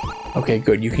 Okay,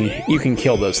 good. You can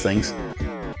kill those things.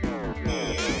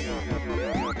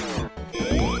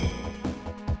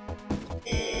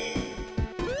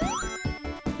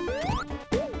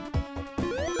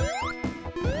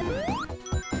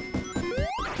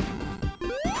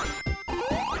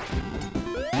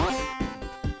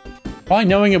 Probably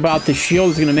knowing about the shield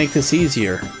is going to make this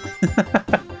easier.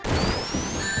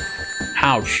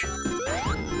 Ouch.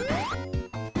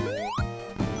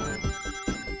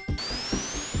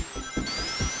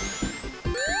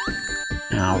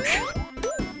 Ouch.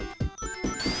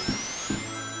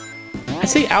 I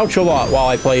say ouch a lot while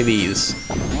I play these.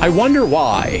 I wonder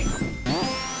why.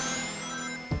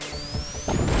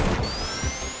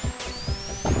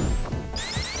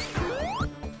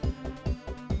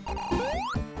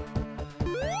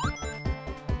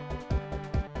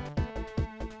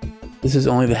 This is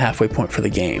only the halfway point for the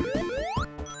game.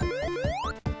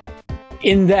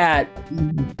 In that,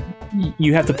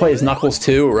 you have to play as Knuckles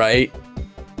too, right?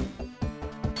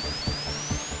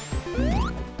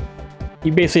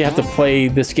 You basically have to play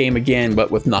this game again,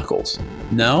 but with Knuckles.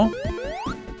 No?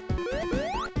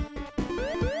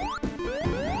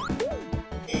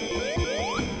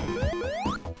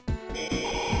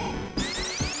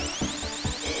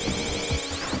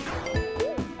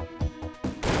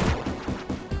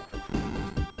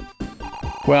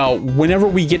 Well, whenever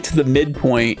we get to the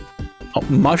midpoint,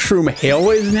 Mushroom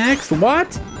Hill is next?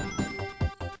 What?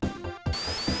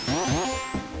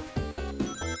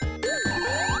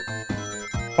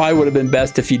 Probably would have been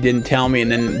best if you didn't tell me,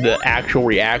 and then the actual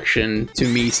reaction to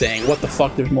me saying, what the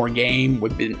fuck, there's more game,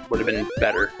 would have been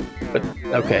better. But,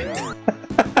 okay.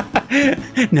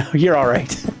 No, you're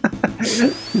alright.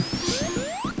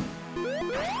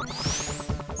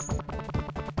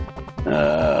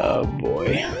 Oh,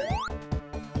 boy.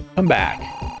 Come back.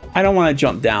 I don't want to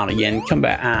jump down again. Come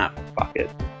back. Ah, fuck it.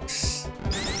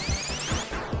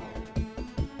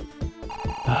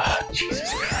 Ah,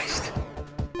 Jesus Christ.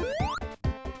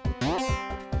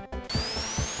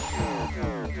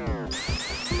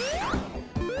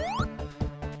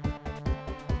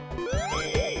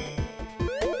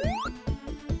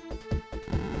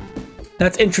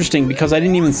 That's interesting because I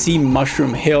didn't even see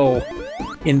Mushroom Hill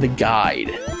in the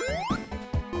guide.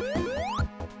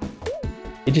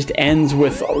 It just ends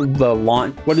with the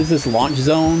launch. What is this, launch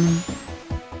zone?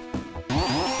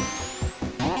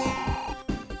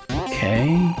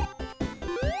 Okay.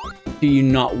 Do you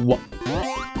not want...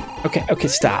 Okay, okay,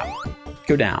 stop.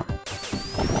 Go down.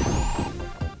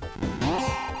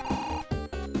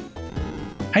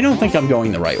 I don't think I'm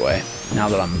going the right way now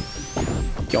that I'm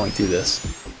going through this.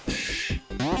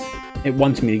 It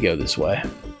wants me to go this way.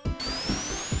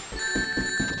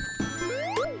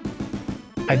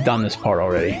 I've done this part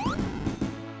already.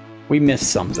 We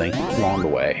missed something along the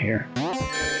way here.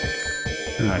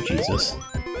 Oh, Jesus.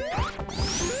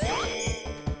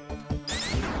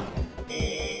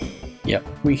 Yep,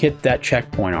 we hit that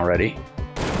checkpoint already.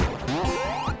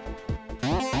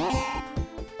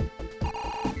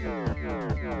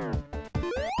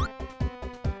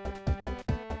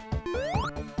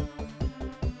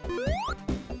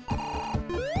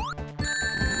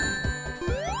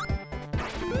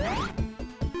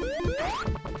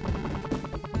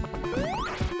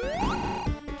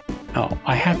 Oh,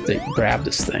 I have to grab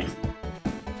this thing.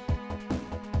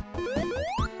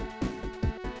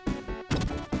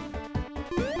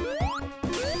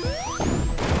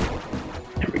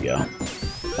 There we go.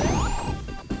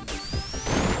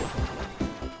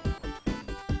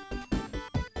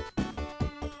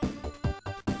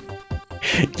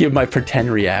 Give my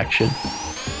pretend reaction.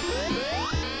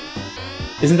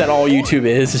 Isn't that all YouTube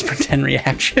is pretend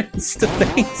reactions to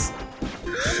things?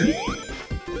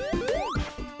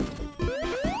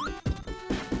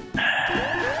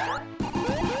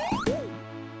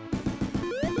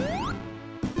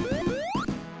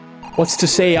 What's to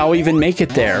say I'll even make it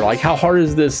there? Like, how hard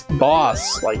is this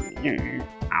boss? Like, I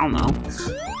don't know.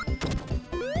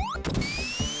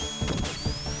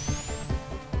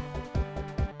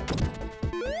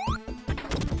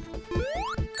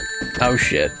 Oh,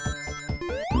 shit.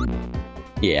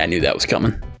 Yeah, I knew that was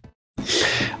coming.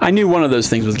 I knew one of those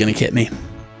things was gonna hit me.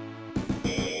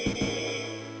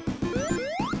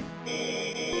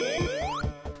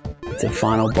 It's a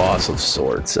final boss of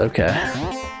sorts. Okay.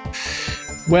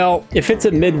 Well, if it's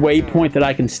a midway point that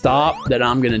I can stop, then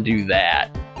I'm gonna do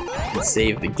that. And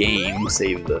save the game,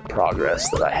 save the progress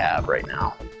that I have right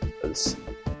now. Because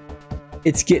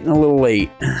it's getting a little late.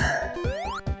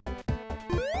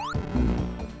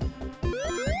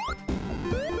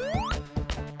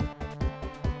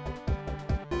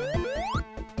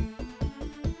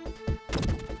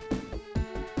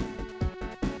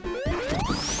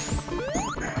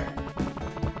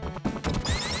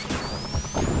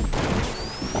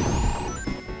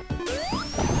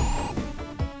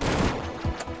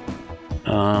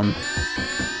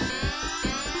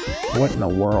 What in the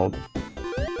world?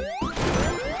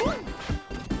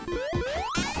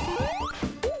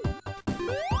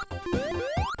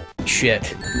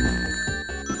 Shit.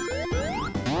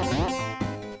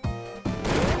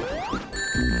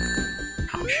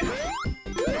 Ouch.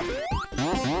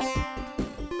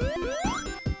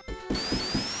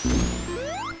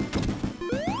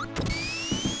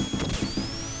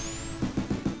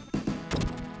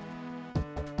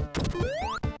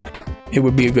 It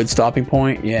would be a good stopping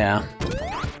point, yeah.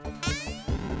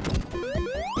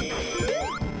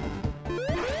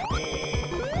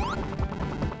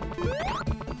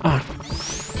 Ah,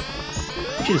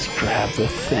 just grab the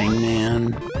thing,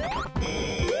 man.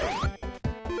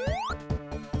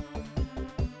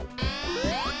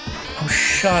 Oh,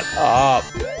 shut up.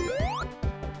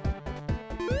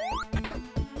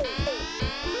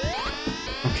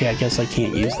 Okay, I guess I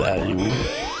can't use that anymore.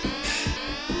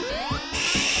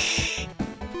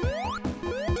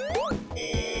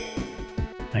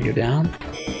 I go down.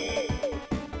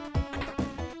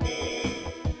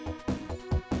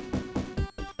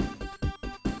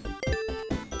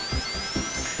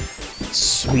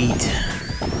 Sweet.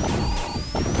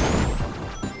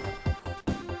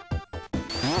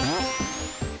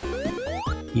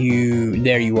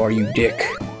 There you are, you dick.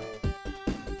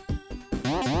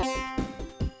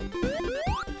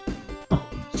 Oh,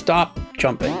 stop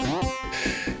jumping.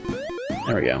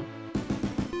 There we go.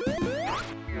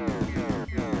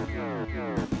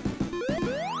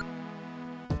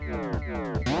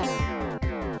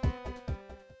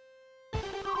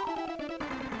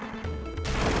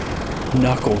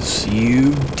 Knuckles,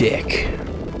 you dick.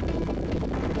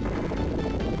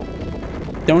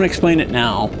 Don't explain it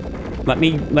now. Let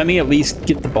me at least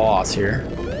get the boss here.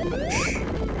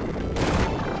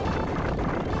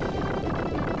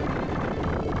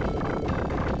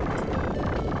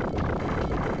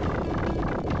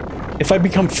 If I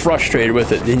become frustrated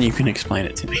with it, then you can explain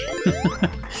it to me.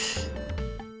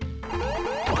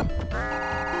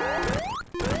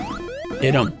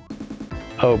 Hit him.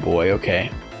 Oh boy,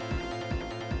 okay.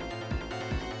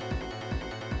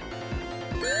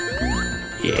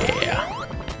 Yeah.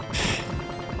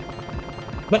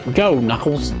 Let go,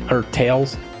 Knuckles, or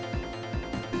Tails.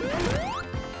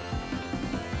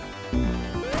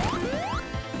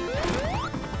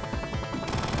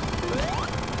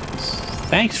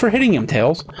 Thanks for hitting him,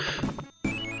 Tails.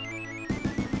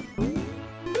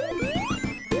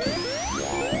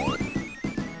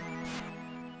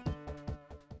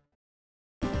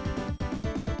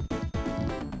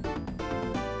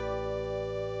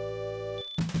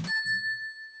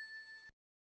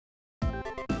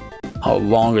 Oh,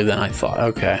 longer than I thought.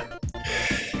 Okay.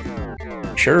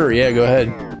 Sure, yeah, go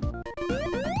ahead.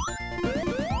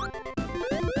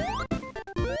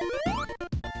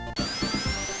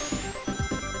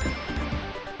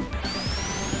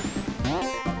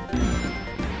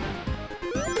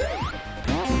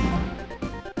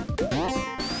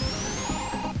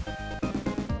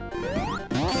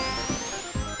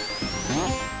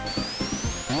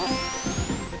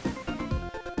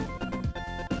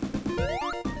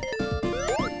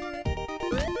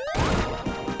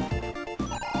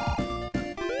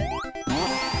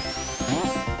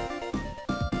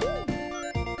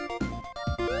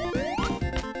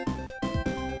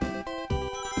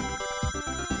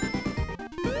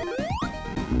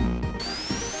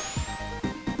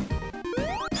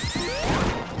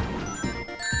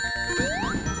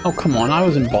 Oh, come on, I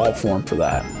was in ball form for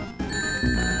that.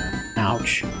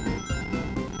 Ouch.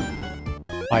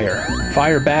 Fire.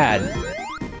 Fire bad.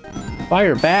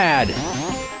 Fire bad.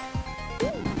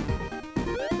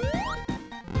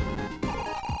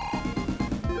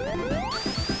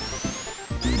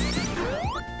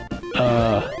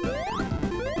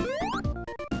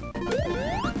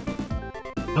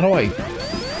 How do I...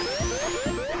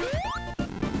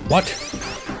 What?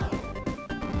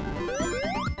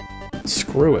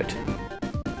 Screw it.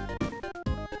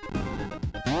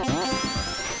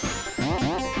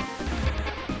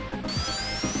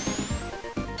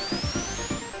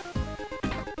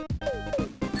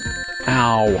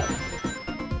 Ow.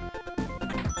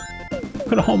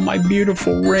 Look at all my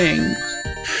beautiful rings.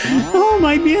 Oh,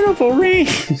 my beautiful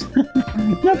rings.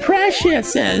 The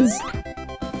preciouses.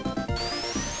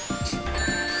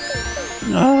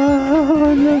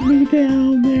 Oh, let me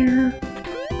down there.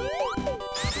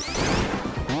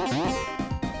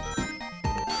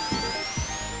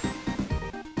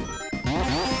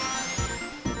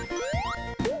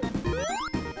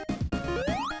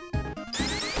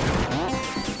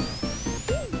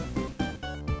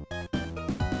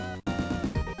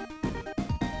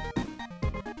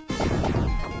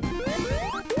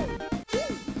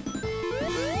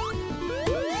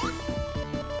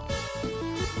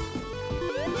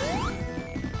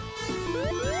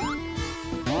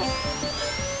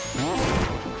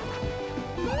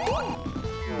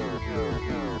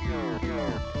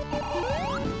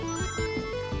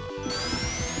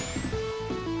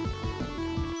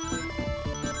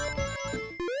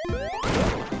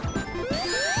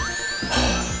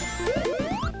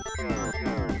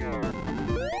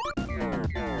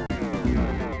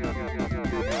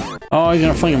 Oh, he's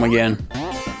gonna fling him again.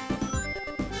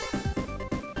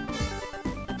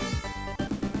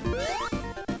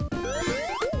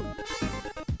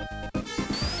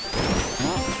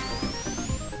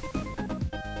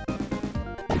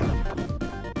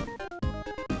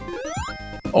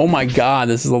 Oh my god,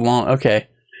 this is a long... Okay.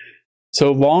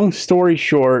 So, long story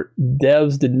short,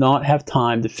 devs did not have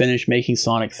time to finish making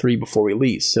Sonic 3 before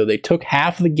release. So, they took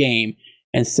half of the game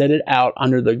and set it out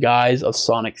under the guise of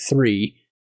Sonic 3.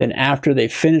 Then, after they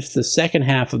finished the second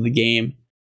half of the game,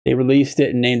 they released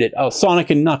it and named it, oh, Sonic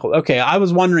and Knuckles. Okay, I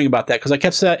was wondering about that because I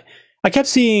kept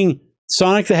seeing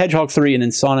Sonic the Hedgehog 3 and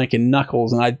then Sonic and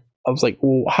Knuckles. And I was like,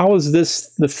 well, how is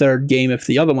this the third game if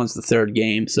the other one's the third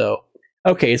game? So,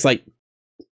 okay, it's like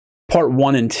part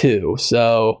 1 and 2.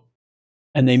 So,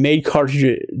 and they made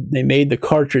the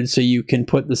cartridge so you can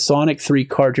put the Sonic 3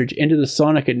 cartridge into the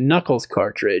Sonic and Knuckles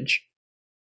cartridge.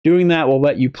 Doing that will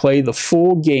let you play the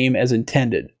full game as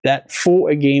intended. That full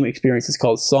game experience is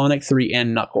called Sonic 3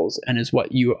 and Knuckles and is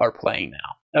what you are playing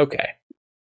now. Okay.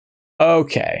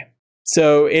 Okay.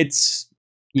 So it's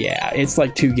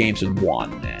like 2 games in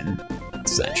 1 then,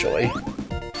 essentially.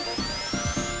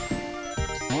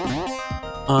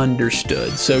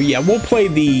 Understood. So yeah, we'll play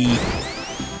the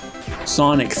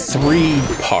Sonic 3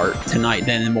 part tonight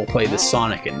then, and we'll play the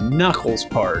Sonic and Knuckles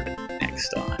part next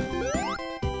time.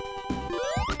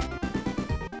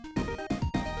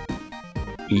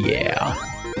 Yeah.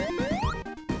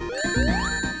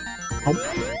 Oh.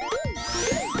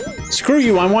 Screw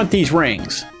you, I want these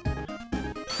rings.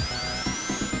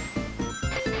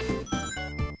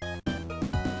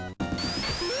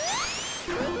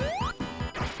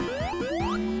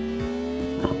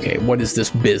 Okay, what is this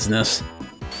business?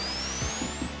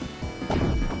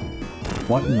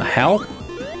 What in the hell?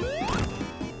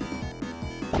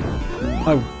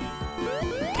 Oh.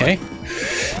 Okay.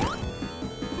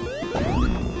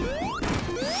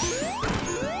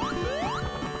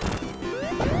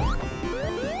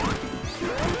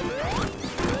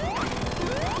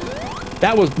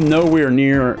 That was nowhere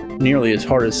nearly as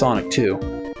hard as Sonic 2.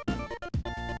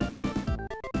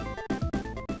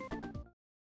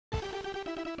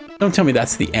 Don't tell me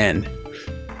that's the end.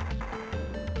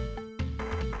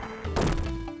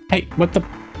 Hey, what the...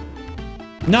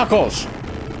 Knuckles!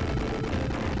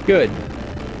 Good.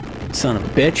 Son of a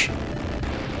bitch.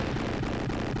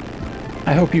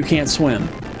 I hope you can't swim.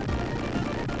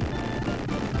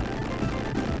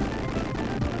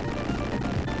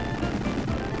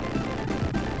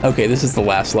 Okay, this is the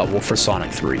last level for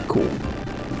Sonic 3. Cool.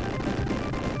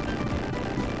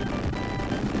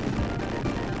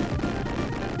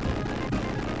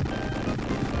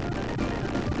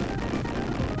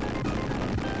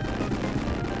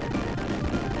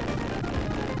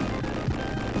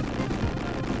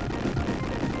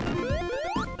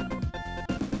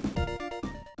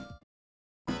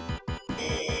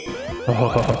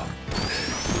 Oh.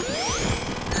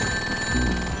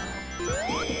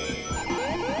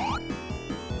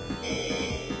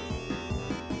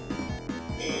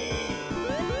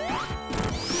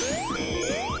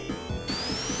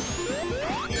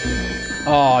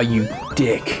 Oh, you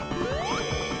dick.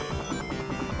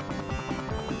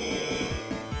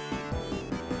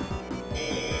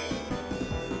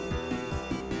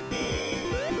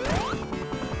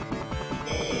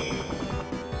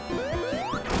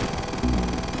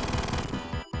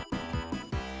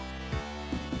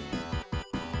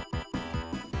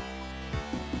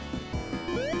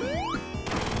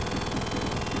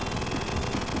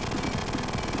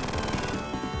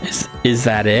 Is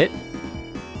that it?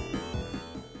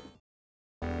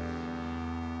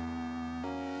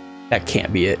 That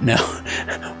can't be it, no.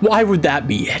 Why would that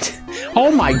be it? Oh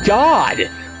my god!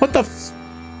 What the f...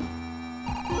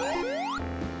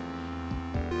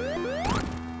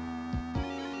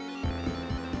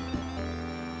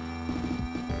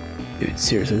 Dude,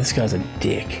 seriously, this guy's a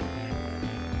dick.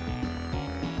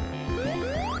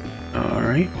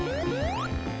 Alright.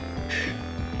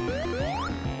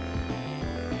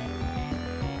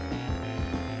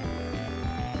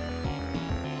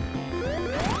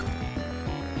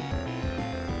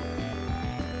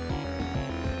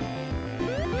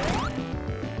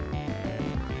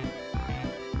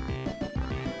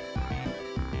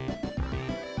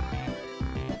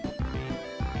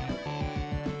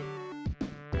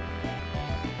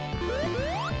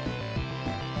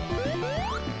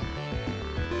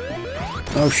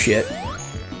 Oh shit.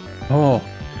 Oh.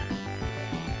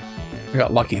 I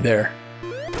got lucky there.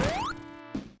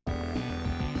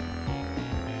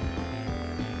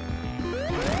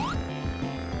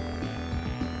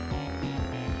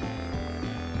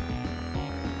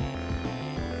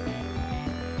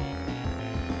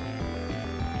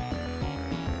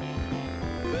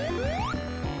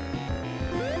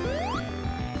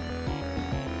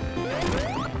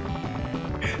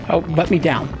 Oh, let me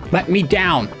down. Let me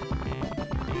down.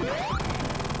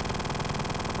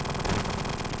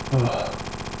 Oh.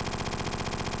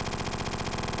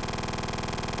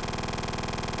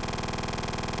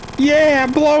 Yeah,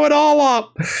 blow it all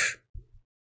up.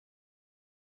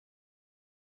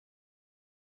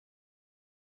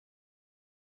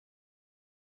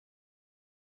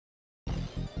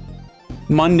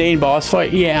 Mundane boss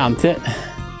fight. Yeah,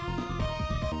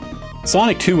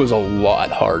 Sonic 2 was a lot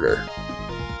harder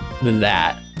than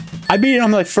that. I beat it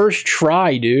on my first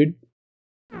try, dude.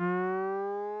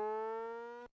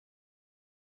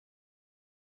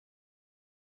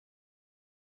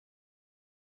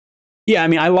 Yeah, I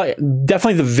mean, I like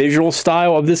definitely the visual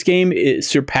style of this game. It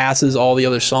surpasses all the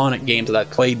other Sonic games that I've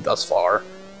played thus far.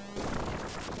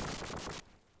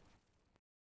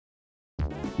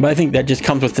 But I think that just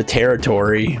comes with the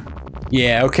territory.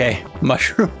 Yeah, okay.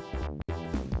 Mushroom.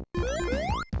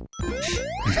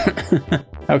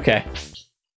 Okay.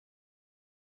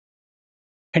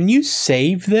 Can you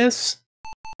save this?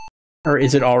 Or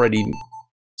is it already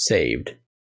saved?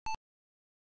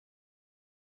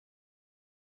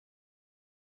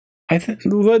 I think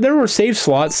there were save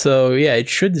slots, so yeah, it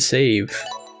should save.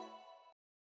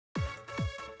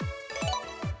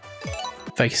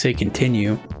 If I say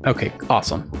continue. Okay,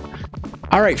 awesome.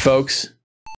 All right, folks.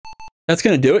 That's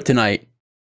going to do it tonight.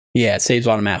 Yeah, it saves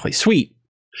automatically. Sweet.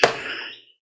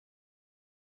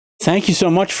 Thank you so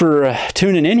much for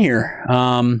tuning in here.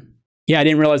 Yeah, I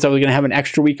didn't realize I was going to have an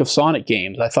extra week of Sonic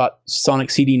games. I thought Sonic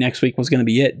CD next week was going to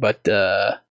be it, but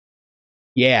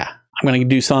yeah, I'm going to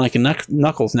do Sonic and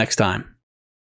Knuckles next time.